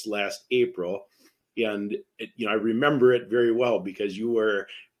unleashing this last April, and I remember it very well because you were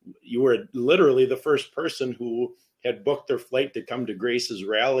literally the first person who had booked their flight to come to Grace's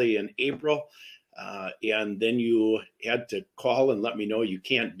rally in April. And then you had to call and let me know you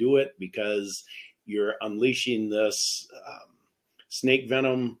can't do it because you're unleashing this snake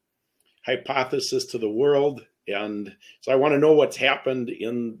venom hypothesis to the world. And so I want to know what's happened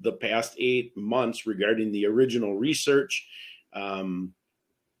in the past 8 months regarding the original research. So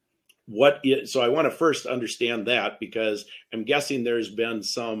I want to first understand that, because I'm guessing there's been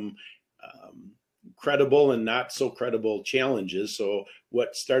some credible and not so credible challenges. So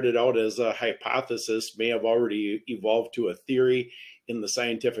what started out as a hypothesis may have already evolved to a theory in the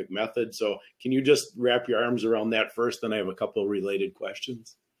scientific method. So can you just wrap your arms around that first? Then I have a couple of related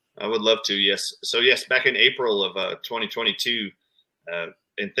questions. I would love to, yes. So yes, back in April of 2022,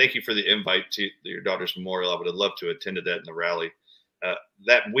 and thank you for the invite to your daughter's memorial. I would have loved to have attended that in the rally.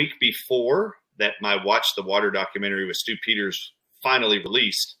 That week before that, my Watch the Water documentary with Stu Peters finally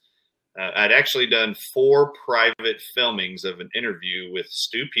released, I'd actually done 4 private filmings of an interview with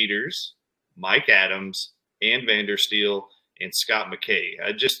Stu Peters, Mike Adams, Ann Vandersteel, and Scott McKay.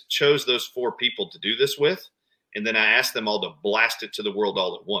 I just chose those 4 people to do this with, and then I asked them all to blast it to the world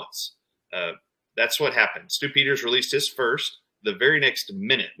all at once. That's what happened. Stu Peters released his first. The very next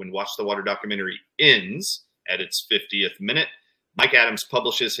minute, when Watch the Water documentary ends at its 50th minute, Mike Adams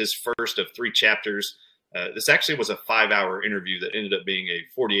publishes his first of 3 chapters. This actually was a 5-hour interview that ended up being a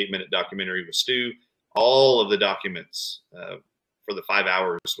 48-minute documentary with Stu. All of the documents for the 5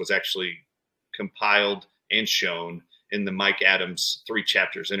 hours was actually compiled and shown in the Mike Adams 3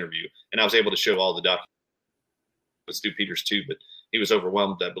 chapters interview. And I was able to show all the documents with Stu Peters too, but he was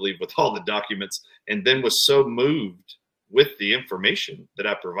overwhelmed, I believe, with all the documents, and then was so moved with the information that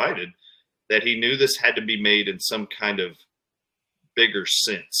I provided that he knew this had to be made in some kind of bigger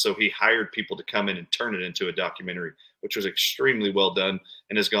sense. So he hired people to come in and turn it into a documentary, which was extremely well done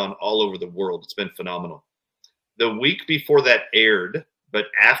and has gone all over the world. It's been phenomenal. The week before that aired, but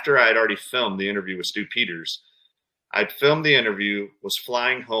after I had already filmed the interview with Stu Peters, I'd filmed the interview, was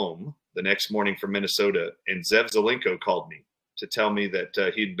flying home the next morning from Minnesota, and Zev Zelenko called me to tell me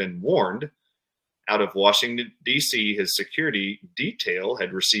that he'd been warned out of Washington, D.C. His security detail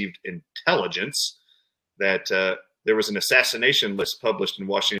had received intelligence that there was an assassination list published in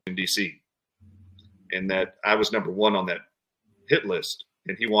Washington, D.C., and that I was number 1 on that hit list,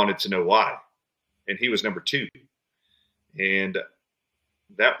 and he wanted to know why. And he was number 2. And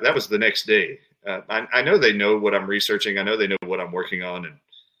that was the next day. I know they know what I'm researching. I know they know what I'm working on. And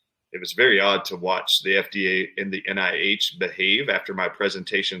it was very odd to watch the FDA and the NIH behave after my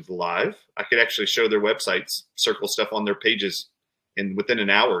presentations live. I could actually show their websites, circle stuff on their pages, and within an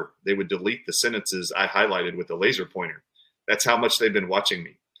hour, they would delete the sentences I highlighted with a laser pointer. That's how much they've been watching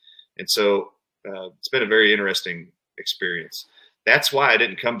me. And so it's been a very interesting experience. That's why I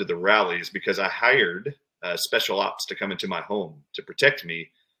didn't come to the rallies, because I hired special ops to come into my home to protect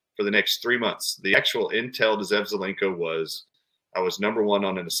me for the next 3 months. The actual intel to Zev Zelenko was I was number one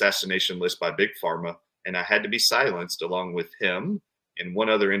on an assassination list by Big Pharma, and I had to be silenced along with him and one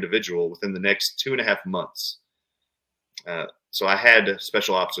other individual within the next 2.5 months. So I had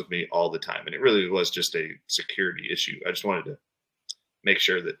special ops with me all the time, and it really was just a security issue. I just wanted to make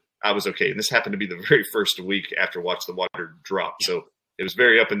sure that I was okay. And this happened to be the very first week after Watch the Water dropped. So it was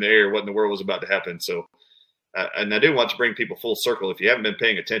very up in the air what in the world was about to happen. So, and I do want to bring people full circle. If you haven't been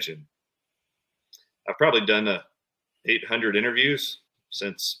paying attention, I've probably done 800 interviews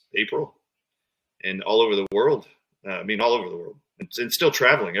since April and all over the world. All over the world. And still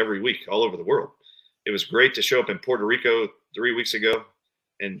traveling every week all over the world. It was great to show up in Puerto Rico 3 weeks ago,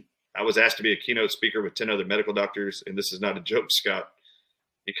 and I was asked to be a keynote speaker with 10 other medical doctors, and this is not a joke, Scott.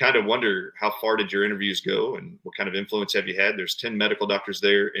 You kind of wonder how far did your interviews go and what kind of influence have you had? There's 10 medical doctors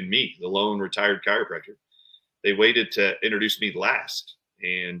there and me, the lone retired chiropractor. They waited to introduce me last,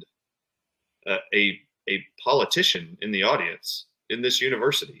 and a politician in the audience in this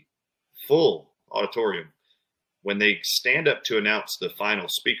university, full auditorium, when they stand up to announce the final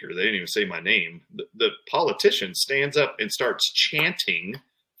speaker, they didn't even say my name. The politician stands up and starts chanting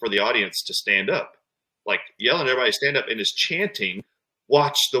for the audience to stand up, like yelling at everybody to stand up, and is chanting,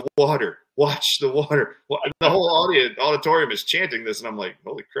 "Watch the water, watch the water." The whole auditorium is chanting this, and I'm like,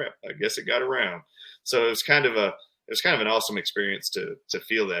 holy crap, I guess it got around. So it was kind of an awesome experience to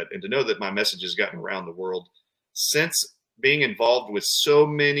feel that, and to know that my message has gotten around the world since being involved with so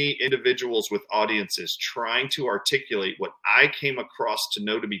many individuals with audiences trying to articulate what I came across to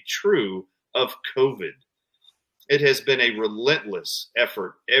know to be true of COVID. It has been a relentless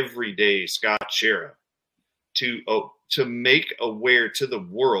effort every day, Scott Shera, to make aware to the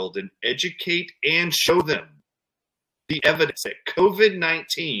world and educate and show them the evidence that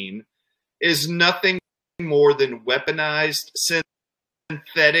COVID-19 is nothing more than weaponized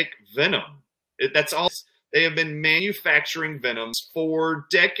synthetic venom. That's all. They have been manufacturing venoms for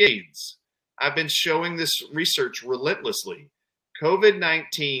decades. I've been showing this research relentlessly.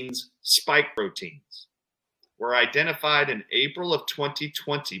 COVID-19's spike proteins were identified in April of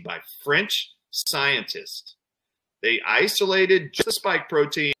 2020 by French scientists. They isolated just the spike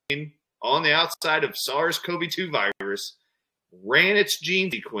protein on the outside of SARS-CoV-2 virus, ran its gene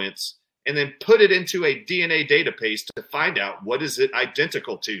sequence, and then put it into a DNA database to find out what is it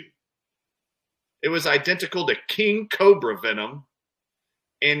identical to. It was identical to king cobra venom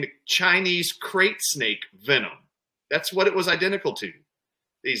and Chinese crate snake venom. That's what it was identical to.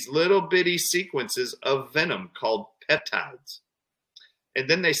 These little bitty sequences of venom called peptides. And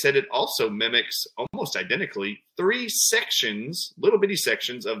then they said it also mimics almost identically 3 sections, little bitty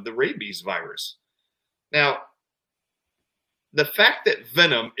sections of the rabies virus. Now, the fact that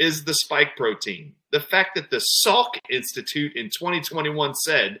venom is the spike protein, the fact that the Salk Institute in 2021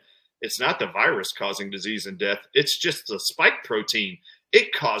 said it's not the virus causing disease and death, it's just the spike protein.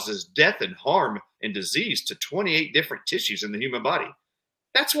 It causes death and harm and disease to 28 different tissues in the human body.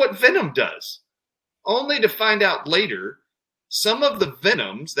 That's what venom does. Only to find out later, some of the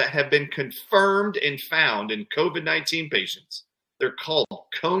venoms that have been confirmed and found in COVID-19 patients, they're called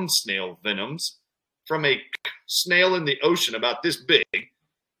cone snail venoms, from a snail in the ocean about this big.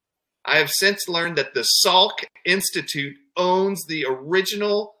 I have since learned that the Salk Institute owns the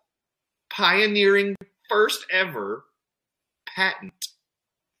original pioneering first ever patent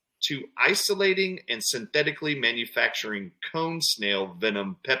to isolating and synthetically manufacturing cone snail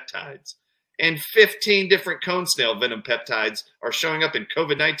venom peptides. And 15 different cone snail venom peptides are showing up in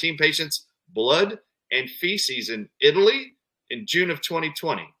COVID-19 patients' blood and feces in Italy in June of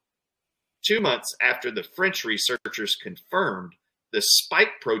 2020. 2 months after the French researchers confirmed the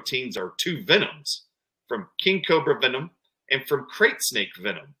spike proteins are 2 venoms, from king cobra venom and from crate snake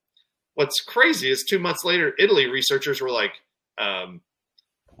venom. What's crazy is 2 months later, Italy researchers were like,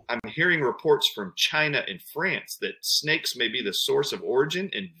 I'm hearing reports from China and France that snakes may be the source of origin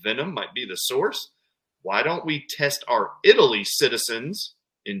and venom might be the source. Why don't we test our Italy citizens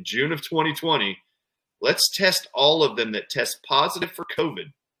in June of 2020? Let's test all of them that test positive for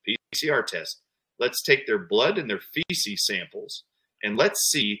COVID, PCR test. Let's take their blood and their feces samples, and let's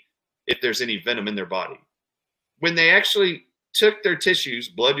see if there's any venom in their body. When they actually took their tissues,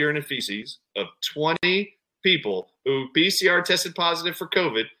 blood, urine, and feces of 20 people who PCR tested positive for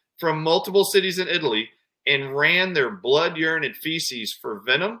COVID from multiple cities in Italy and ran their blood, urine, and feces for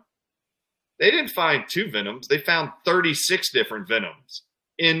venom, they didn't find 2 venoms. They found 36 different venoms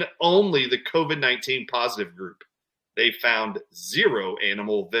in only the COVID-19 positive group. They found 0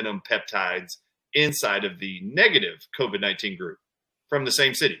 animal venom peptides inside of the negative COVID-19 group from the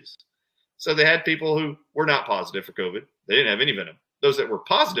same cities. So they had people who were not positive for COVID. They didn't have any venom. Those that were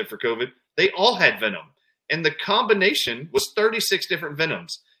positive for COVID, they all had venom. And the combination was 36 different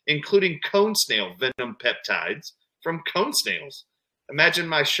venoms, including cone snail venom peptides from cone snails. Imagine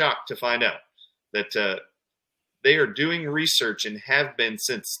my shock to find out that they are doing research and have been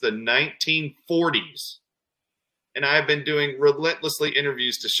since the 1940s. And I've been doing relentlessly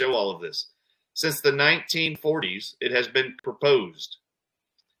interviews to show all of this. Since the 1940s, it has been proposed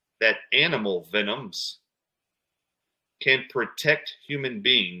that animal venoms can protect human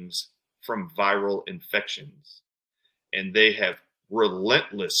beings from viral infections. And they have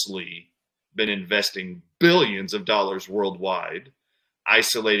relentlessly been investing billions of dollars worldwide,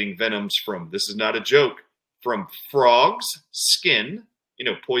 isolating venoms from, this is not a joke, from frogs' skin,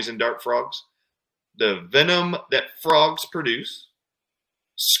 poison dart frogs, the venom that frogs produce,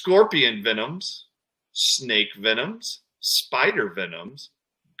 scorpion venoms, snake venoms, spider venoms,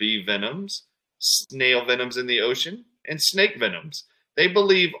 bee venoms, snail venoms in the ocean, and snake venoms. They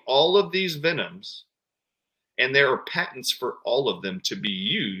believe all of these venoms, and there are patents for all of them to be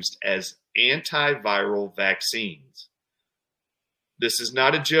used as antiviral vaccines. This is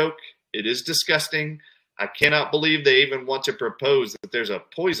not a joke. It is disgusting. I cannot believe they even want to propose that there's a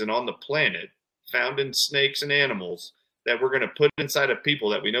poison on the planet found in snakes and animals that we're going to put inside of people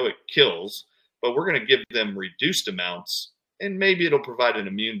that we know it kills, but we're going to give them reduced amounts, and maybe it'll provide an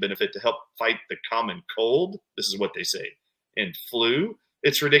immune benefit to help fight the common cold. This is what they say. And flu.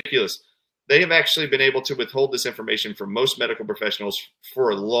 It's ridiculous. They have actually been able to withhold this information from most medical professionals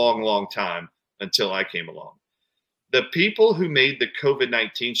for a long, long time until I came along. The people who made the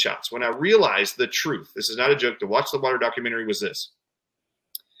COVID-19 shots, when I realized the truth, this is not a joke, the Watch the Water documentary was this.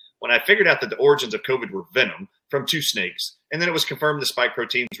 When I figured out that the origins of COVID were venom from 2 snakes, and then it was confirmed the spike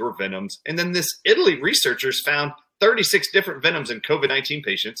proteins were venoms, and then this Italy researchers found 36 different venoms in COVID-19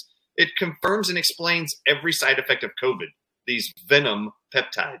 patients, it confirms and explains every side effect of COVID. These venom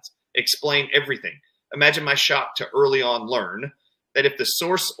peptides explain everything. Imagine my shock to early on learn that if the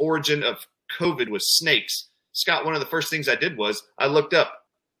source origin of COVID was snakes, Scott, one of the first things I did was I looked up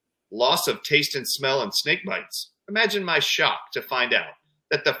loss of taste and smell in snake bites. Imagine my shock to find out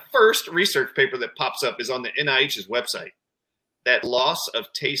that the first research paper that pops up is on the NIH's website. That loss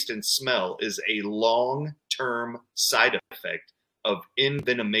of taste and smell is a long-term side effect of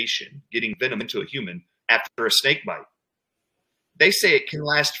envenomation, getting venom into a human after a snake bite. They say it can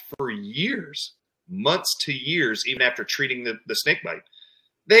last for years, months to years, even after treating the snake bite.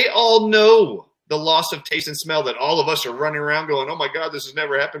 They all know the loss of taste and smell that all of us are running around going, oh my God, this has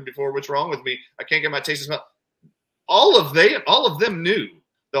never happened before. What's wrong with me? I can't get my taste and smell. All of them knew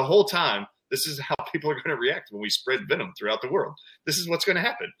the whole time this is how people are going to react when we spread venom throughout the world. This is what's going to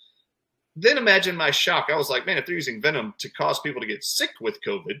happen. Then imagine my shock. I was like, man, if they're using venom to cause people to get sick with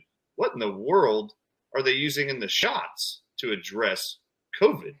COVID, what in the world are they using in the shots to address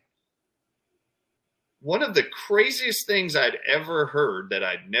COVID? One of the craziest things I'd ever heard that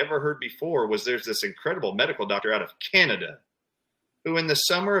I'd never heard before was there's this incredible medical doctor out of Canada who in the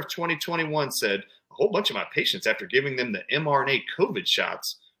summer of 2021 said a whole bunch of my patients, after giving them the mRNA COVID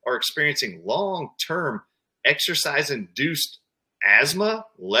shots, are experiencing long-term exercise-induced asthma,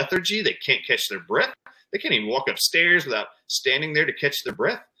 lethargy. They can't catch their breath. They can't even walk upstairs without standing there to catch their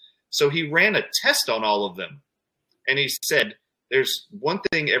breath. So he ran a test on all of them. And he said, there's one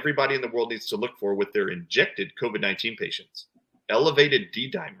thing everybody in the world needs to look for with their injected COVID-19 patients, elevated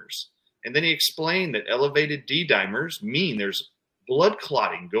D-dimers. And then he explained that elevated D-dimers mean there's blood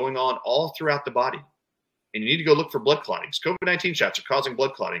clotting going on all throughout the body. And you need to go look for blood clottings. COVID-19 shots are causing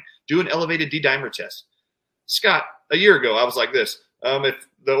blood clotting. Do an elevated D-dimer test. Scott, a year ago, I was like this. If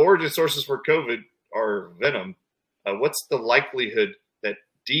the origin sources for COVID are venom, what's the likelihood that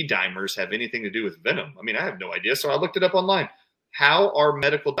D-dimers have anything to do with venom? I mean, I have no idea. So I looked it up online. How are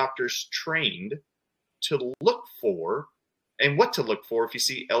medical doctors trained to look for and what to look for if you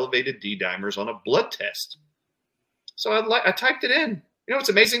see elevated D-dimers on a blood test? So I typed it in. You know, it's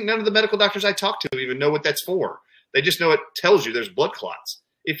amazing. None of the medical doctors I talk to even know what that's for. They just know it tells you there's blood clots.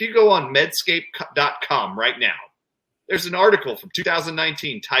 If you go on medscape.com right now, there's an article from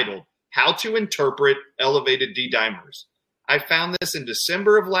 2019 titled, How to Interpret Elevated D-dimers. I found this in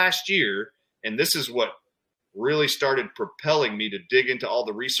December of last year, and this is what really started propelling me to dig into all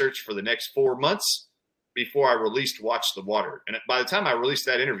the research for the next 4 months before I released Watch the Water. And by the time I released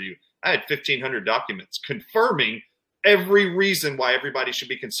that interview, I had 1,500 documents confirming every reason why everybody should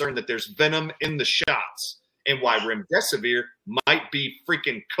be concerned that there's venom in the shots and why remdesivir might be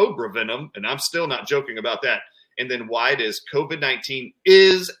freaking cobra venom. And I'm still not joking about that. And then why it is COVID-19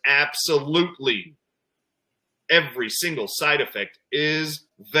 is absolutely every single side effect is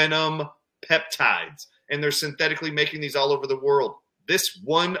venom peptides, and they're synthetically making these all over the world. This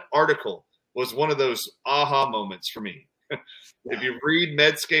one article was one of those aha moments for me. If you read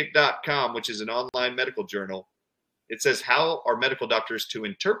medscape.com, which is an online medical journal, it says, how are medical doctors to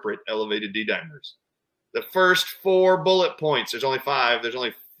interpret elevated D-dimers? The first 4 bullet points, there's only 5, there's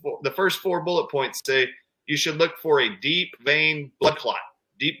only 4, the first 4 bullet points say you should look for a deep vein blood clot,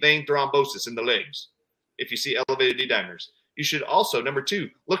 deep vein thrombosis in the legs if you see elevated D-dimers. You should also, number 2,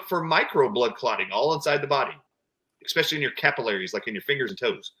 look for micro blood clotting all inside the body, especially in your capillaries, like in your fingers and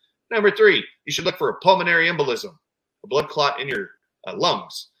toes. Number 3, you should look for a pulmonary embolism, a blood clot in your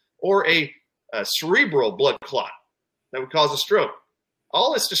lungs, or a cerebral blood clot that would cause a stroke.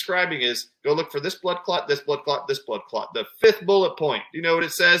 All it's describing is go look for this blood clot, this blood clot, this blood clot. The 5th bullet point, do you know what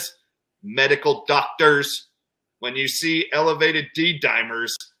it says? Medical doctors, when you see elevated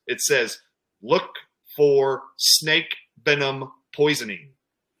D-dimers, it says look for snake venom poisoning.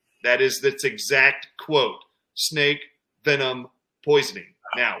 That is its exact quote, snake venom poisoning.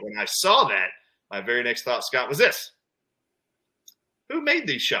 Now, when I saw that, my very next thought, Scott, was this. Who made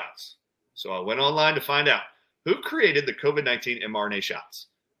these shots? So I went online to find out who created the COVID-19 mRNA shots.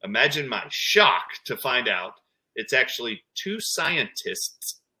 Imagine my shock to find out it's actually 2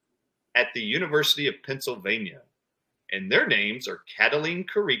 scientists at the University of Pennsylvania. And their names are Cataline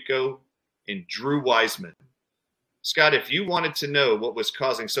Carrico and Drew Wiseman. Scott, if you wanted to know what was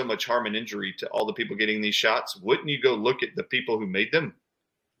causing so much harm and injury to all the people getting these shots, wouldn't you go look at the people who made them?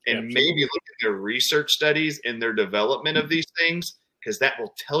 And maybe look at their research studies and their development of these things, because that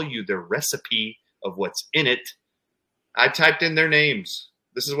will tell you the recipe of what's in it. I typed in their names.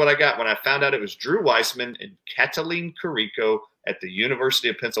 This is what I got when I found out it was Drew Wiseman and Cataline Carrico at the University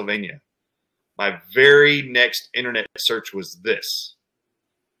of Pennsylvania. My very next internet search was this.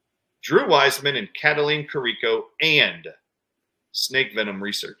 Drew Wiseman and Cataline Carrico and snake venom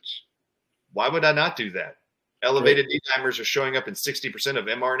research. Why would I not do that? Elevated D-dimers are showing up in 60% of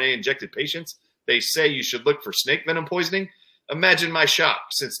mRNA-injected patients. They say you should look for snake venom poisoning. Imagine my shock.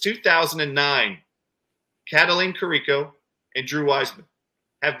 Since 2009, Cataline Carrico and Drew Wiseman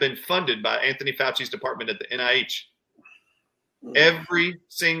have been funded by Anthony Fauci's department at the NIH. Every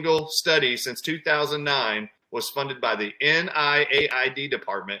single study since 2009 was funded by the NIAID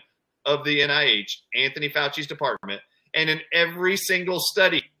department of the NIH, Anthony Fauci's department. And in every single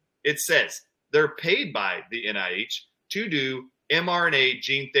study, it says they're paid by the NIH to do mRNA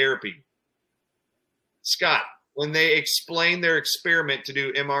gene therapy. Scott, when they explain their experiment to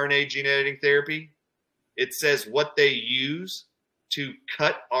do mRNA gene editing therapy, it says what they use to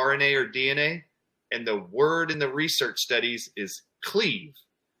cut RNA or DNA, and the word in the research studies is cleave.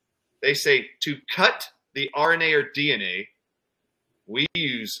 They say to cut the RNA or DNA, we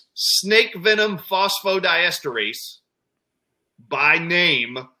use snake venom phosphodiesterase by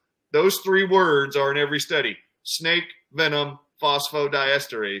name. Those 3 words are in every study. Snake venom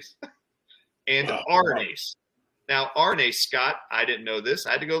phosphodiesterase and RNase. Now, RNase, Scott, I didn't know this.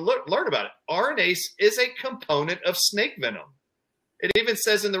 I had to go learn about it. RNase is a component of snake venom. It even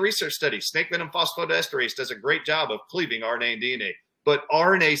says in the research study, snake venom phosphodiesterase does a great job of cleaving RNA and DNA, but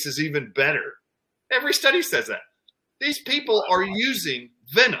RNase is even better. Every study says that. These people are using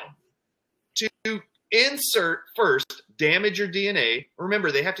venom to insert first, damage your DNA.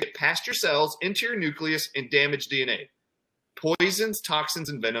 Remember, they have to get past your cells into your nucleus and damage DNA. Poisons, toxins,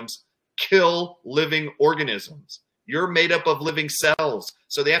 and venoms kill living organisms. You're made up of living cells.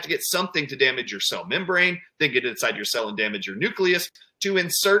 So they have to get something to damage your cell membrane, then get it inside your cell and damage your nucleus to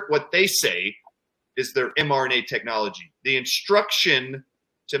insert what they say is their mRNA technology. The instruction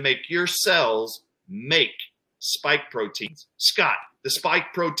to make your cells make spike proteins. Scott, the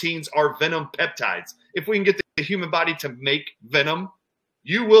spike proteins are venom peptides. If we can get the human body to make venom,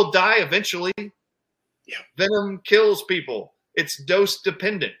 you will die eventually. Yeah. Venom kills people. It's dose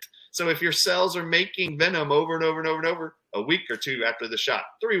dependent. So if your cells are making venom over and over and over and over, a week or 2 after the shot,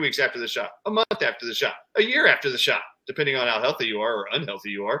 3 weeks after the shot, a month after the shot, a year after the shot, depending on how healthy you are or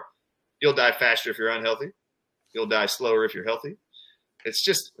unhealthy you are, you'll die faster if you're unhealthy. You'll die slower if you're healthy. It's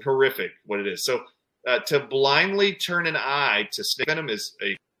just horrific what it is. So to blindly turn an eye to snake venom is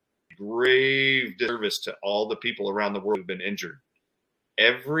a grave disservice to all the people around the world who've been injured.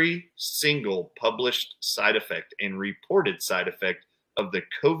 Every single published side effect and reported side effect of the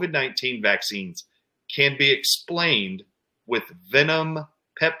COVID-19 vaccines can be explained with venom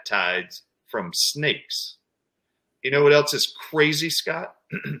peptides from snakes. You know what else is crazy, Scott?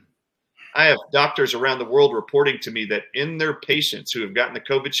 I have doctors around the world reporting to me that in their patients who have gotten the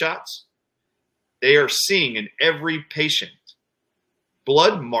COVID shots, they are seeing in every patient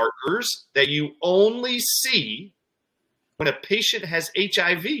blood markers that you only see when a patient has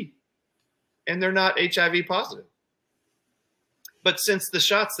HIV. and they're not HIV positive. But since the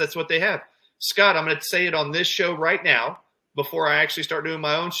shots, that's what they have. Scott, I'm going to say it on this show right now before I actually start doing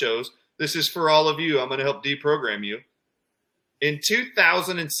my own shows. This is for all of you. I'm going to help deprogram you. In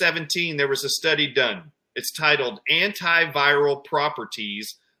 2017, there was a study done. It's titled Antiviral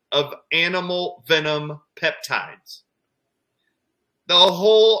Properties of Animal Venom Peptides. The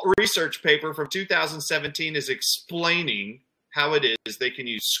whole research paper from 2017 is explaining how it is they can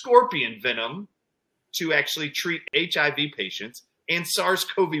use scorpion venom to actually treat HIV patients and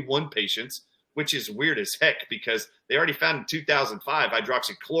SARS-CoV-1 patients, which is weird as heck because they already found in 2005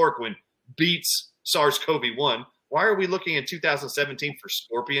 hydroxychloroquine beats SARS-CoV-1. Why are we looking in 2017 for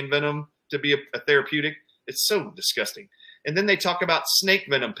scorpion venom to be a therapeutic? It's so disgusting. And then they talk about snake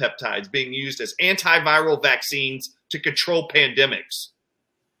venom peptides being used as antiviral vaccines to control pandemics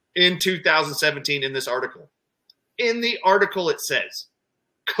in 2017 in this article. In the article, it says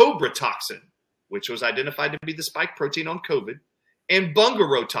cobra toxin, which was identified to be the spike protein on COVID, and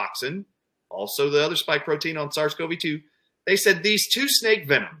bungarotoxin, also the other spike protein on SARS-CoV-2. They said these two snake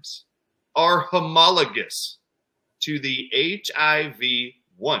venoms are homologous to the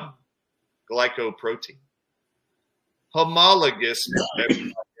HIV-1 glycoprotein. Homologous, everybody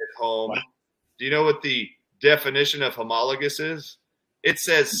at home. Do you know what the definition of homologous is? It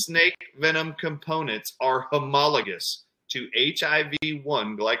says snake venom components are homologous to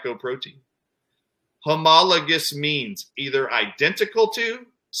HIV-1 glycoprotein. Homologous means either identical to,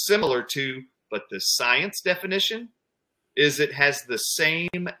 similar to, but the science definition is it has the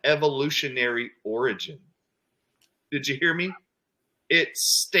same evolutionary origin. Did you hear me? It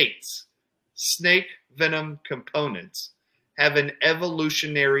states snake venom components have an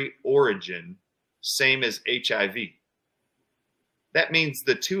evolutionary origin, same as HIV. That means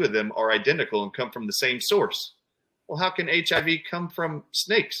the two of them are identical and come from the same source. Well, how can HIV come from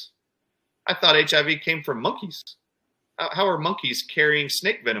snakes? I thought HIV came from monkeys. How are monkeys carrying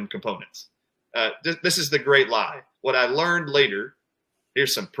snake venom components? This is the great lie. What I learned later,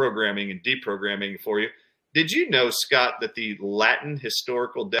 here's some programming and deprogramming for you. Did you know, Scott, that the Latin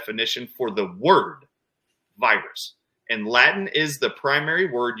historical definition for the word virus, and Latin is the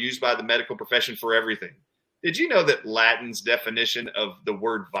primary word used by the medical profession for everything. Did you know that Latin's definition of the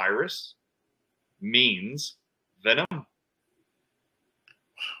word virus means venom?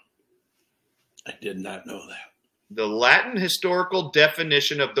 I did not know that. The Latin historical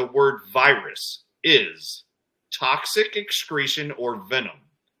definition of the word virus is toxic excretion or venom.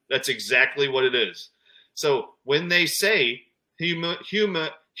 That's exactly what it is. So when they say human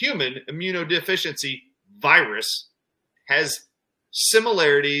immunodeficiency virus has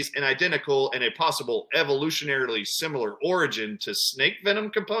similarities and identical and a possible evolutionarily similar origin to snake venom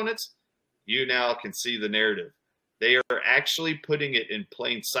components, you now can see the narrative. They are actually putting it in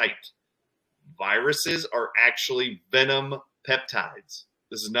plain sight. Viruses are actually venom peptides.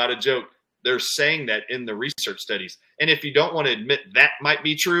 This is not a joke. They're saying that in the research studies. And if you don't want to admit that might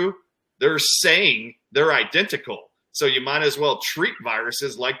be true, they're saying they're identical. So you might as well treat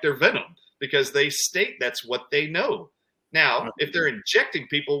viruses like they're venom because they state that's what they know. Now, if they're injecting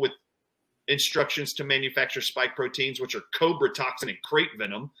people with instructions to manufacture spike proteins, which are cobra toxin and crate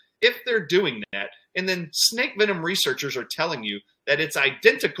venom, if they're doing that, and then snake venom researchers are telling you that it's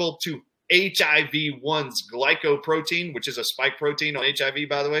identical to HIV-1's glycoprotein, which is a spike protein on HIV,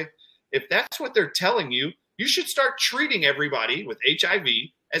 by the way, if that's what they're telling you, you should start treating everybody with HIV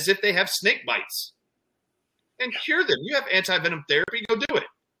as if they have snake bites and cure them. You have anti-venom therapy, go do it.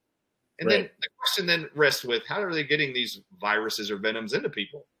 And then the question then rests with, how are they getting these viruses or venoms into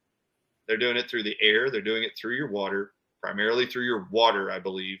people? They're doing it through the air. They're doing it through your water, primarily through your water, I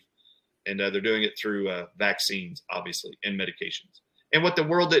believe. And they're doing it through vaccines, obviously, and medications. And what the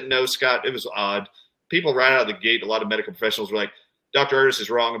world didn't know, Scott, it was odd. People right out of the gate, a lot of medical professionals were like, Dr. Ardis is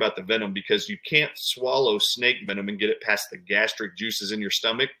wrong about the venom because you can't swallow snake venom and get it past the gastric juices in your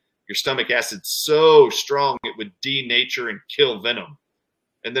stomach. Your stomach acid's so strong it would denature and kill venom.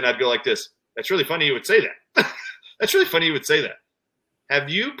 And then I'd go like this. That's really funny you would say that. That's really funny you would say that. Have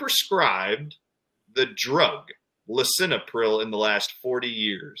you prescribed the drug lisinopril in the last 40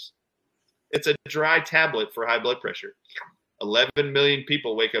 years? It's a dry tablet for high blood pressure. 11 million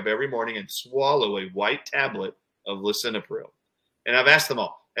people wake up every morning and swallow a white tablet of lisinopril. And I've asked them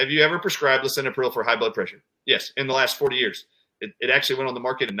all, have you ever prescribed lisinopril for high blood pressure? Yes, in the last 40 years. It actually went on the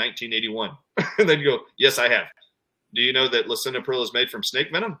market in 1981. And then you go, yes, I have. Do you know that lisinopril is made from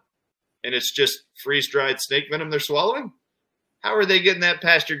snake venom? And it's just freeze-dried snake venom they're swallowing? How are they getting that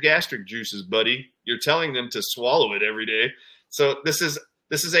past your gastric juices, buddy? You're telling them to swallow it every day. So this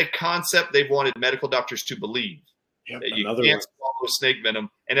is a concept they've wanted medical doctors to believe. Yep, You another can't one. swallow snake venom.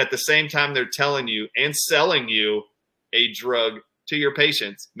 And at the same time, they're telling you and selling you a drug to your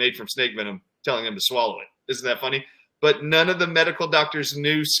patients made from snake venom, telling them to swallow it. Isn't that funny? But none of the medical doctors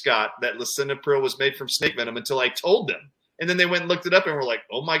knew, Scott, that lisinopril was made from snake venom until I told them. And then they went and looked it up and were like,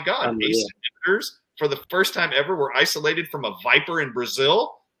 oh my God, ACE inhibitors for the first time ever were isolated from a viper in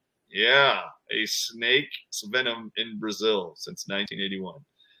Brazil? Yeah, a snake's venom in Brazil since 1981.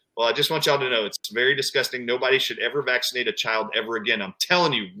 Well, I just want y'all to know it's very disgusting. Nobody should ever vaccinate a child ever again. I'm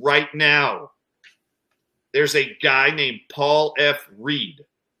telling you right now, there's a guy named Paul F. Reed.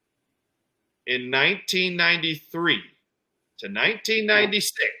 In 1993 to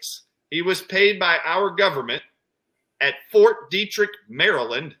 1996, he was paid by our government at Fort Detrick,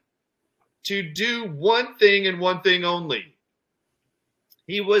 Maryland, to do one thing and one thing only.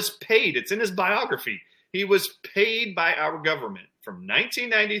 He was paid, it's in his biography, he was paid by our government from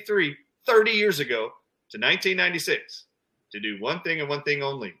 1993, 30 years ago, to 1996 to do one thing and one thing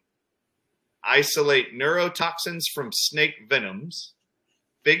only. Isolate neurotoxins from snake venoms,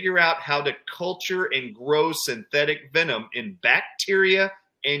 figure out how to culture and grow synthetic venom in bacteria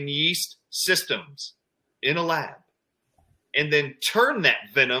and yeast systems in a lab, and then turn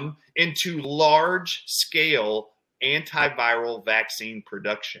that venom into large-scale antiviral vaccine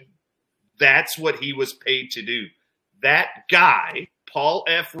production. That's what he was paid to do. That guy, Paul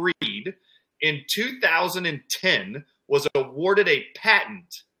F. Reed, in 2010 was awarded a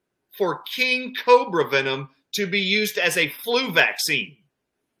patent for king cobra venom to be used as a flu vaccine.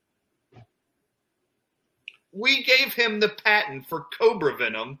 We gave him the patent for cobra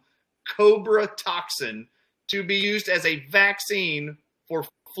venom, cobra toxin, to be used as a vaccine for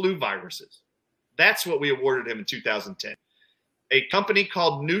flu viruses. That's what we awarded him in 2010. A company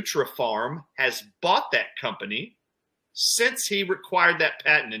called Nutrapharm has bought that company since he required that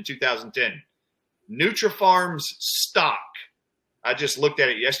patent in 2010. Nutrapharm's stock, I just looked at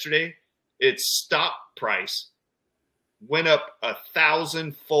it yesterday, its stock price went up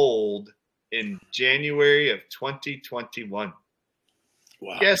 1,000-fold in January of 2021.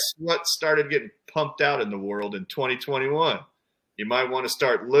 Wow. Guess what started getting pumped out in the world in 2021? You might want to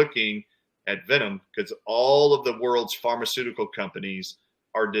start looking at venom, because all of the world's pharmaceutical companies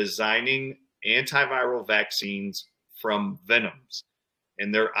are designing antiviral vaccines from venoms.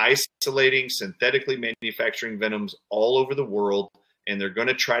 And they're isolating, synthetically manufacturing venoms all over the world. And they're going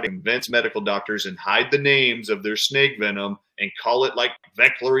to try to convince medical doctors and hide the names of their snake venom and call it like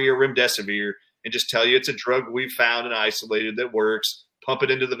Veklury or Remdesivir and just tell you it's a drug we've found and isolated that works. Pump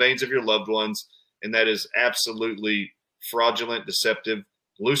it into the veins of your loved ones. And that is absolutely fraudulent, deceptive,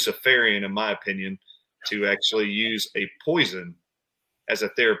 Luciferian, in my opinion, to actually use a poison as a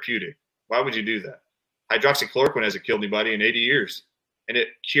therapeutic. Why would you do that? Hydroxychloroquine hasn't killed anybody in 80 years. And it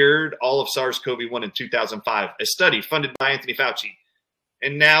cured all of SARS-CoV-1 in 2005, a study funded by Anthony Fauci.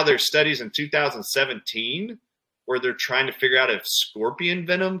 And now there's studies in 2017 where they're trying to figure out if scorpion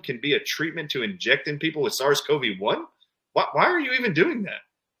venom can be a treatment to inject in people with SARS-CoV-1. Why are you even doing that?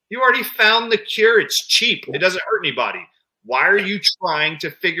 You already found the cure. It's cheap. It doesn't hurt anybody. Why are you trying to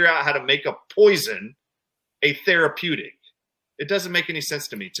figure out how to make a poison a therapeutic? It doesn't make any sense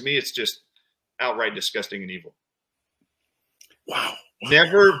to me. To me, it's just outright disgusting and evil. Wow.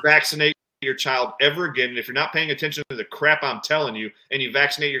 Never vaccinate your child ever again. And if you're not paying attention to the crap I'm telling you and you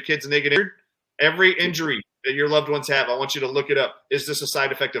vaccinate your kids and they get injured, every injury that your loved ones have, I want you to look it up. Is this a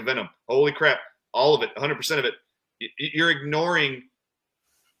side effect of venom? Holy crap. All of it, 100% of it. You're ignoring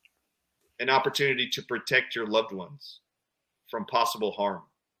an opportunity to protect your loved ones from possible harm.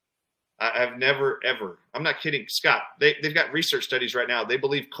 I've never, ever, I'm not kidding, Scott, they've got research studies right now. They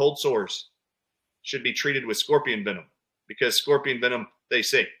believe cold sores should be treated with scorpion venom because scorpion venom, they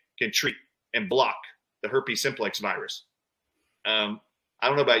say, can treat and block the herpes simplex virus. I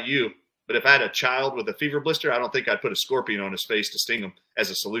don't know about you, but if I had a child with a fever blister, I don't think I'd put a scorpion on his face to sting him as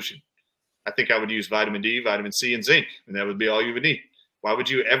a solution. I think I would use vitamin D, vitamin C, and zinc, and that would be all you would need. Why would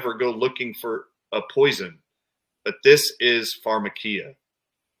you ever go looking for a poison? But this is pharmakia.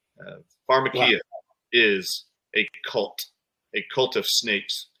 Pharmakia is a cult of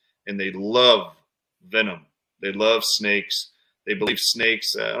snakes, and they love venom. They love snakes. They believe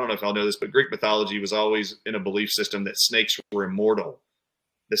snakes, I don't know if y'all know this, but Greek mythology was always in a belief system that snakes were immortal.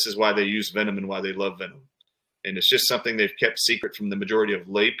 This is why they use venom and why they love venom. And it's just something they've kept secret from the majority of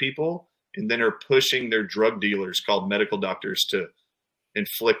lay people, and then are pushing their drug dealers called medical doctors to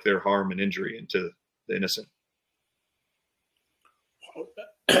inflict their harm and injury into the innocent.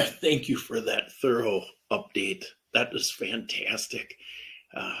 Thank you for that thorough update. That is fantastic.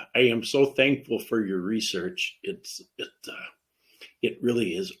 I am so thankful for your research. It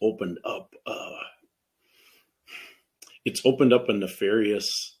really has opened up it's opened up a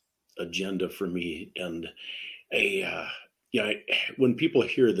nefarious agenda for me. And when people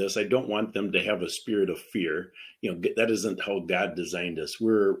hear this, I don't want them to have a spirit of fear. That isn't how God designed us.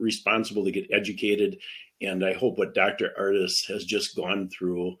 We're responsible to get educated. And I hope what Dr. Ardis has just gone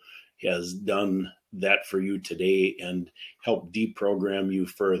through has done that for you today and help deprogram you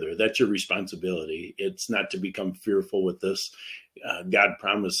further. That's your responsibility. It's not to become fearful with this. God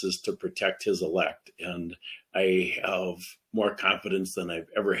promises to protect his elect. And I have more confidence than I've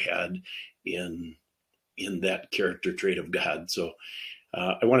ever had in that character trait of God. So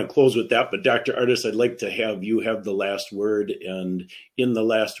I want to close with that. But Dr. Ardis, I'd like to have you have the last word. And in the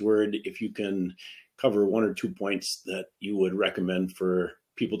last word, if you can cover 1 or 2 points that you would recommend for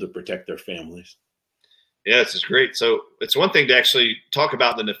people to protect their families. Yeah, this is great. So it's one thing to actually talk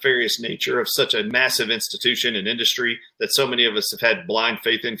about the nefarious nature of such a massive institution and industry that so many of us have had blind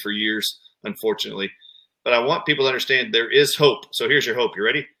faith in for years, unfortunately. But I want people to understand there is hope. So here's your hope. You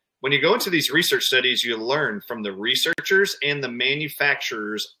ready? When you go into these research studies, you learn from the researchers and the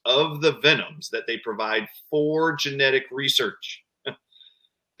manufacturers of the venoms that they provide for genetic research.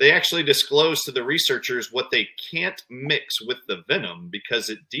 They actually disclose to the researchers what they can't mix with the venom because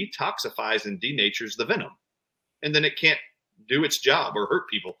it detoxifies and denatures the venom. And then it can't do its job or hurt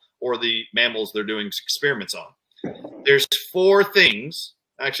people or the mammals they're doing experiments on. There's 4 things.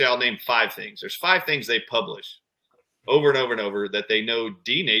 Actually, I'll name 5 things. There's 5 things they publish over and over and over that they know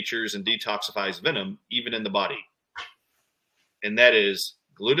denatures and detoxifies venom even in the body. And that is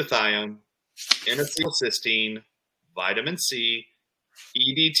glutathione, N-acetylcysteine, vitamin C,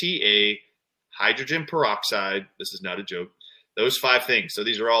 EDTA, hydrogen peroxide. This is not a joke. Those 5 things. So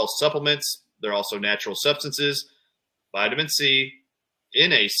these are all supplements. They're also natural substances. Vitamin C,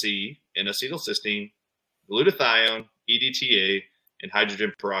 NAC, N-acetylcysteine, glutathione, EDTA, and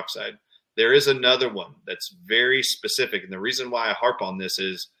hydrogen peroxide. There is another one that's very specific. And the reason why I harp on this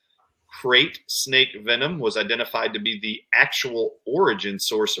is crate snake venom was identified to be the actual origin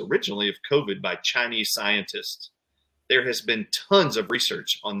source originally of COVID by Chinese scientists. There has been tons of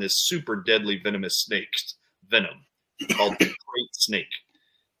research on this super deadly venomous snake venom called crate snake.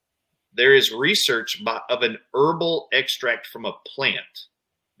 There is research of an herbal extract from a plant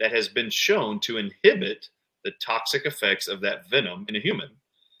that has been shown to inhibit the toxic effects of that venom in a human.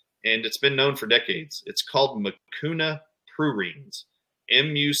 And it's been known for decades. It's called mucuna prurines,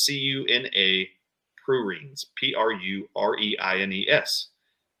 M-U-C-U-N-A prurines, P-R-U-R-E-I-N-E-S.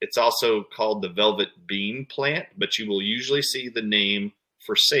 It's also called the velvet bean plant, but you will usually see the name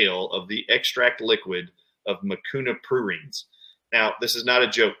for sale of the extract liquid of mucuna prurines. Now, this is not a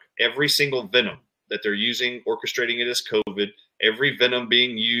joke. Every single venom that they're using, orchestrating it as COVID, every venom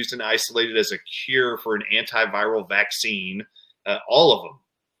being used and isolated as a cure for an antiviral vaccine, all of them,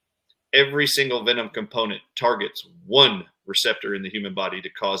 every single venom component targets one receptor in the human body to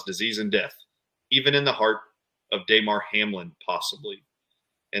cause disease and death, even in the heart of Damar Hamlin, possibly.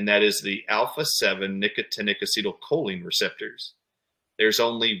 And that is the alpha-7 nicotinic acetylcholine receptors. There's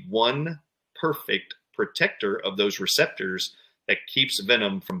only one perfect protector of those receptors that keeps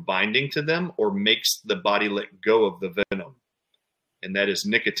venom from binding to them or makes the body let go of the venom, and that is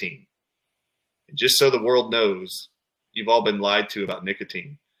nicotine. And just so the world knows, you've all been lied to about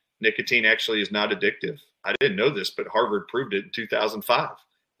nicotine. Nicotine actually is not addictive. I didn't know this, but Harvard proved it in 2005.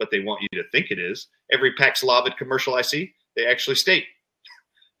 But they want you to think it is. Every Paxlovid commercial I see, they actually state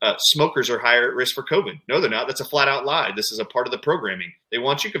smokers are higher at risk for COVID. No, they're not. That's a flat out lie. This is a part of the programming. They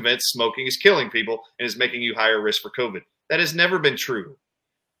want you convinced smoking is killing people and is making you higher risk for COVID. That has never been true.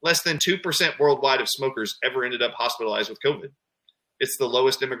 Less than 2% worldwide of smokers ever ended up hospitalized with COVID. It's the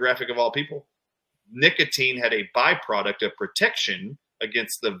lowest demographic of all people. Nicotine had a byproduct of protection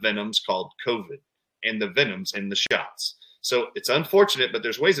against the venoms called COVID and the venoms in the shots. So it's unfortunate, but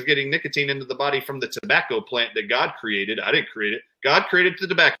there's ways of getting nicotine into the body from the tobacco plant that God created. I didn't create it. God created the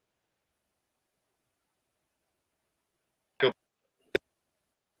tobacco.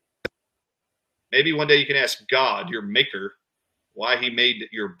 Maybe one day you can ask God, your maker, why he made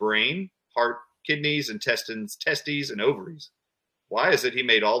your brain, heart, kidneys, intestines, testes, and ovaries. Why is it he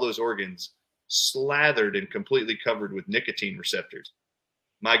made all those organs slathered and completely covered with nicotine receptors?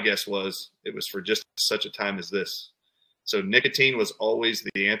 My guess was it was for just such a time as this. So nicotine was always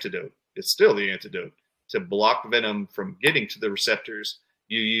the antidote. It's still the antidote. To block venom from getting to the receptors,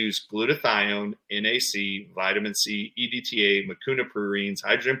 you use glutathione, NAC, vitamin C, EDTA, mucuna prurines,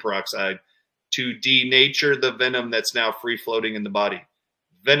 hydrogen peroxide to denature the venom that's now free floating in the body.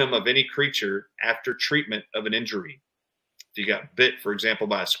 Venom of any creature after treatment of an injury. If you got bit, for example,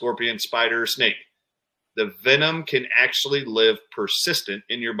 by a scorpion, spider, or snake, the venom can actually live persistent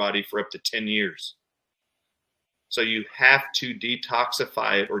in your body for up to 10 years. So you have to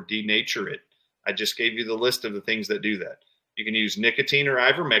detoxify it or denature it. I just gave you the list of the things that do that. You can use nicotine or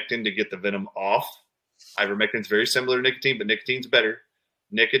ivermectin to get the venom off. Ivermectin is very similar to nicotine, but nicotine's better.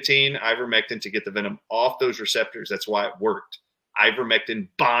 Nicotine, ivermectin to get the venom off those receptors. That's why it worked. Ivermectin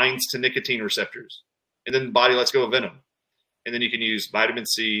binds to nicotine receptors, and then the body lets go of venom. And then you can use vitamin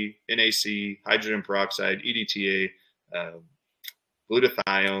C, NAC, hydrogen peroxide, EDTA,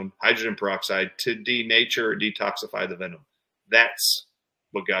 glutathione, hydrogen peroxide to denature or detoxify the venom. That's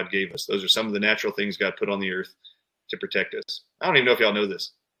what God gave us. Those are some of the natural things God put on the earth to protect us. I don't even know if y'all know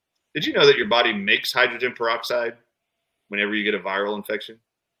this. Did you know that your body makes hydrogen peroxide whenever you get a viral infection?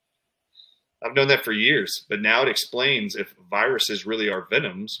 I've known that for years, but now it explains, if viruses really are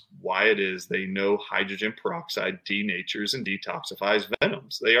venoms, why it is they know hydrogen peroxide denatures and detoxifies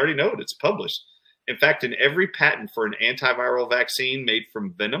venoms. They already know it. It's published. In fact, in every patent for an antiviral vaccine made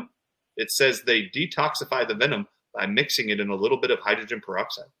from venom, it says they detoxify the venom by mixing it in a little bit of hydrogen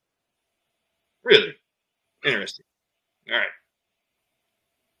peroxide. Really interesting. All right.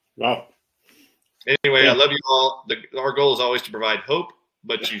 Wow. Anyway, I love you all. Our goal is always to provide hope,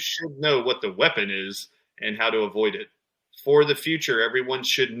 but you should know what the weapon is and how to avoid it. For the future, everyone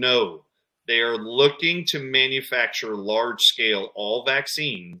should know they are looking to manufacture large-scale all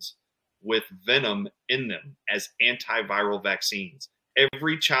vaccines with venom in them as antiviral vaccines.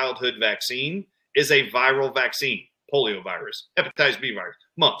 Every childhood vaccine is a viral vaccine. Polio virus, hepatitis B virus,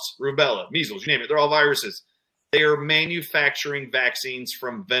 mumps, rubella, measles, you name it. They're all viruses. They are manufacturing vaccines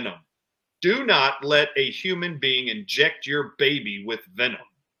from venom. Do not let a human being inject your baby with venom.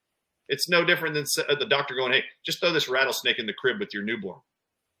 It's no different than the doctor going, hey, just throw this rattlesnake in the crib with your newborn.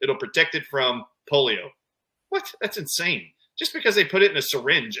 It'll protect it from polio. What? That's insane. Just because they put it in a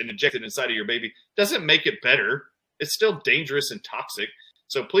syringe and inject it inside of your baby doesn't make it better. It's still dangerous and toxic.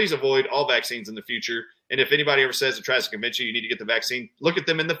 So please avoid all vaccines in the future. And if anybody ever says and tries to convince you you need to get the vaccine, look at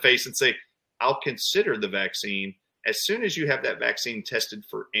them in the face and say, I'll consider the vaccine as soon as you have that vaccine tested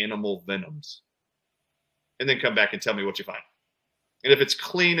for animal venoms. And then come back and tell me what you find. And if it's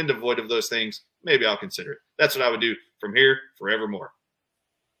clean and devoid of those things, maybe I'll consider it. That's what I would do from here forevermore.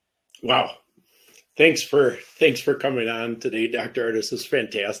 Wow. Thanks for coming on today, Dr. Ardis. This is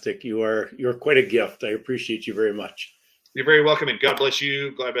fantastic. You're quite a gift. I appreciate you very much. You're very welcome, and God bless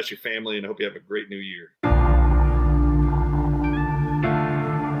you. God bless your family, and I hope you have a great new year.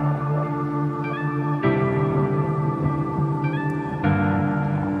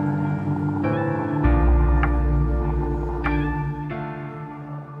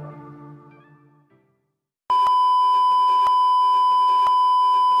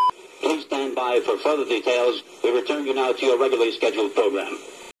 Please stand by for further details. We return you now to your regularly scheduled program.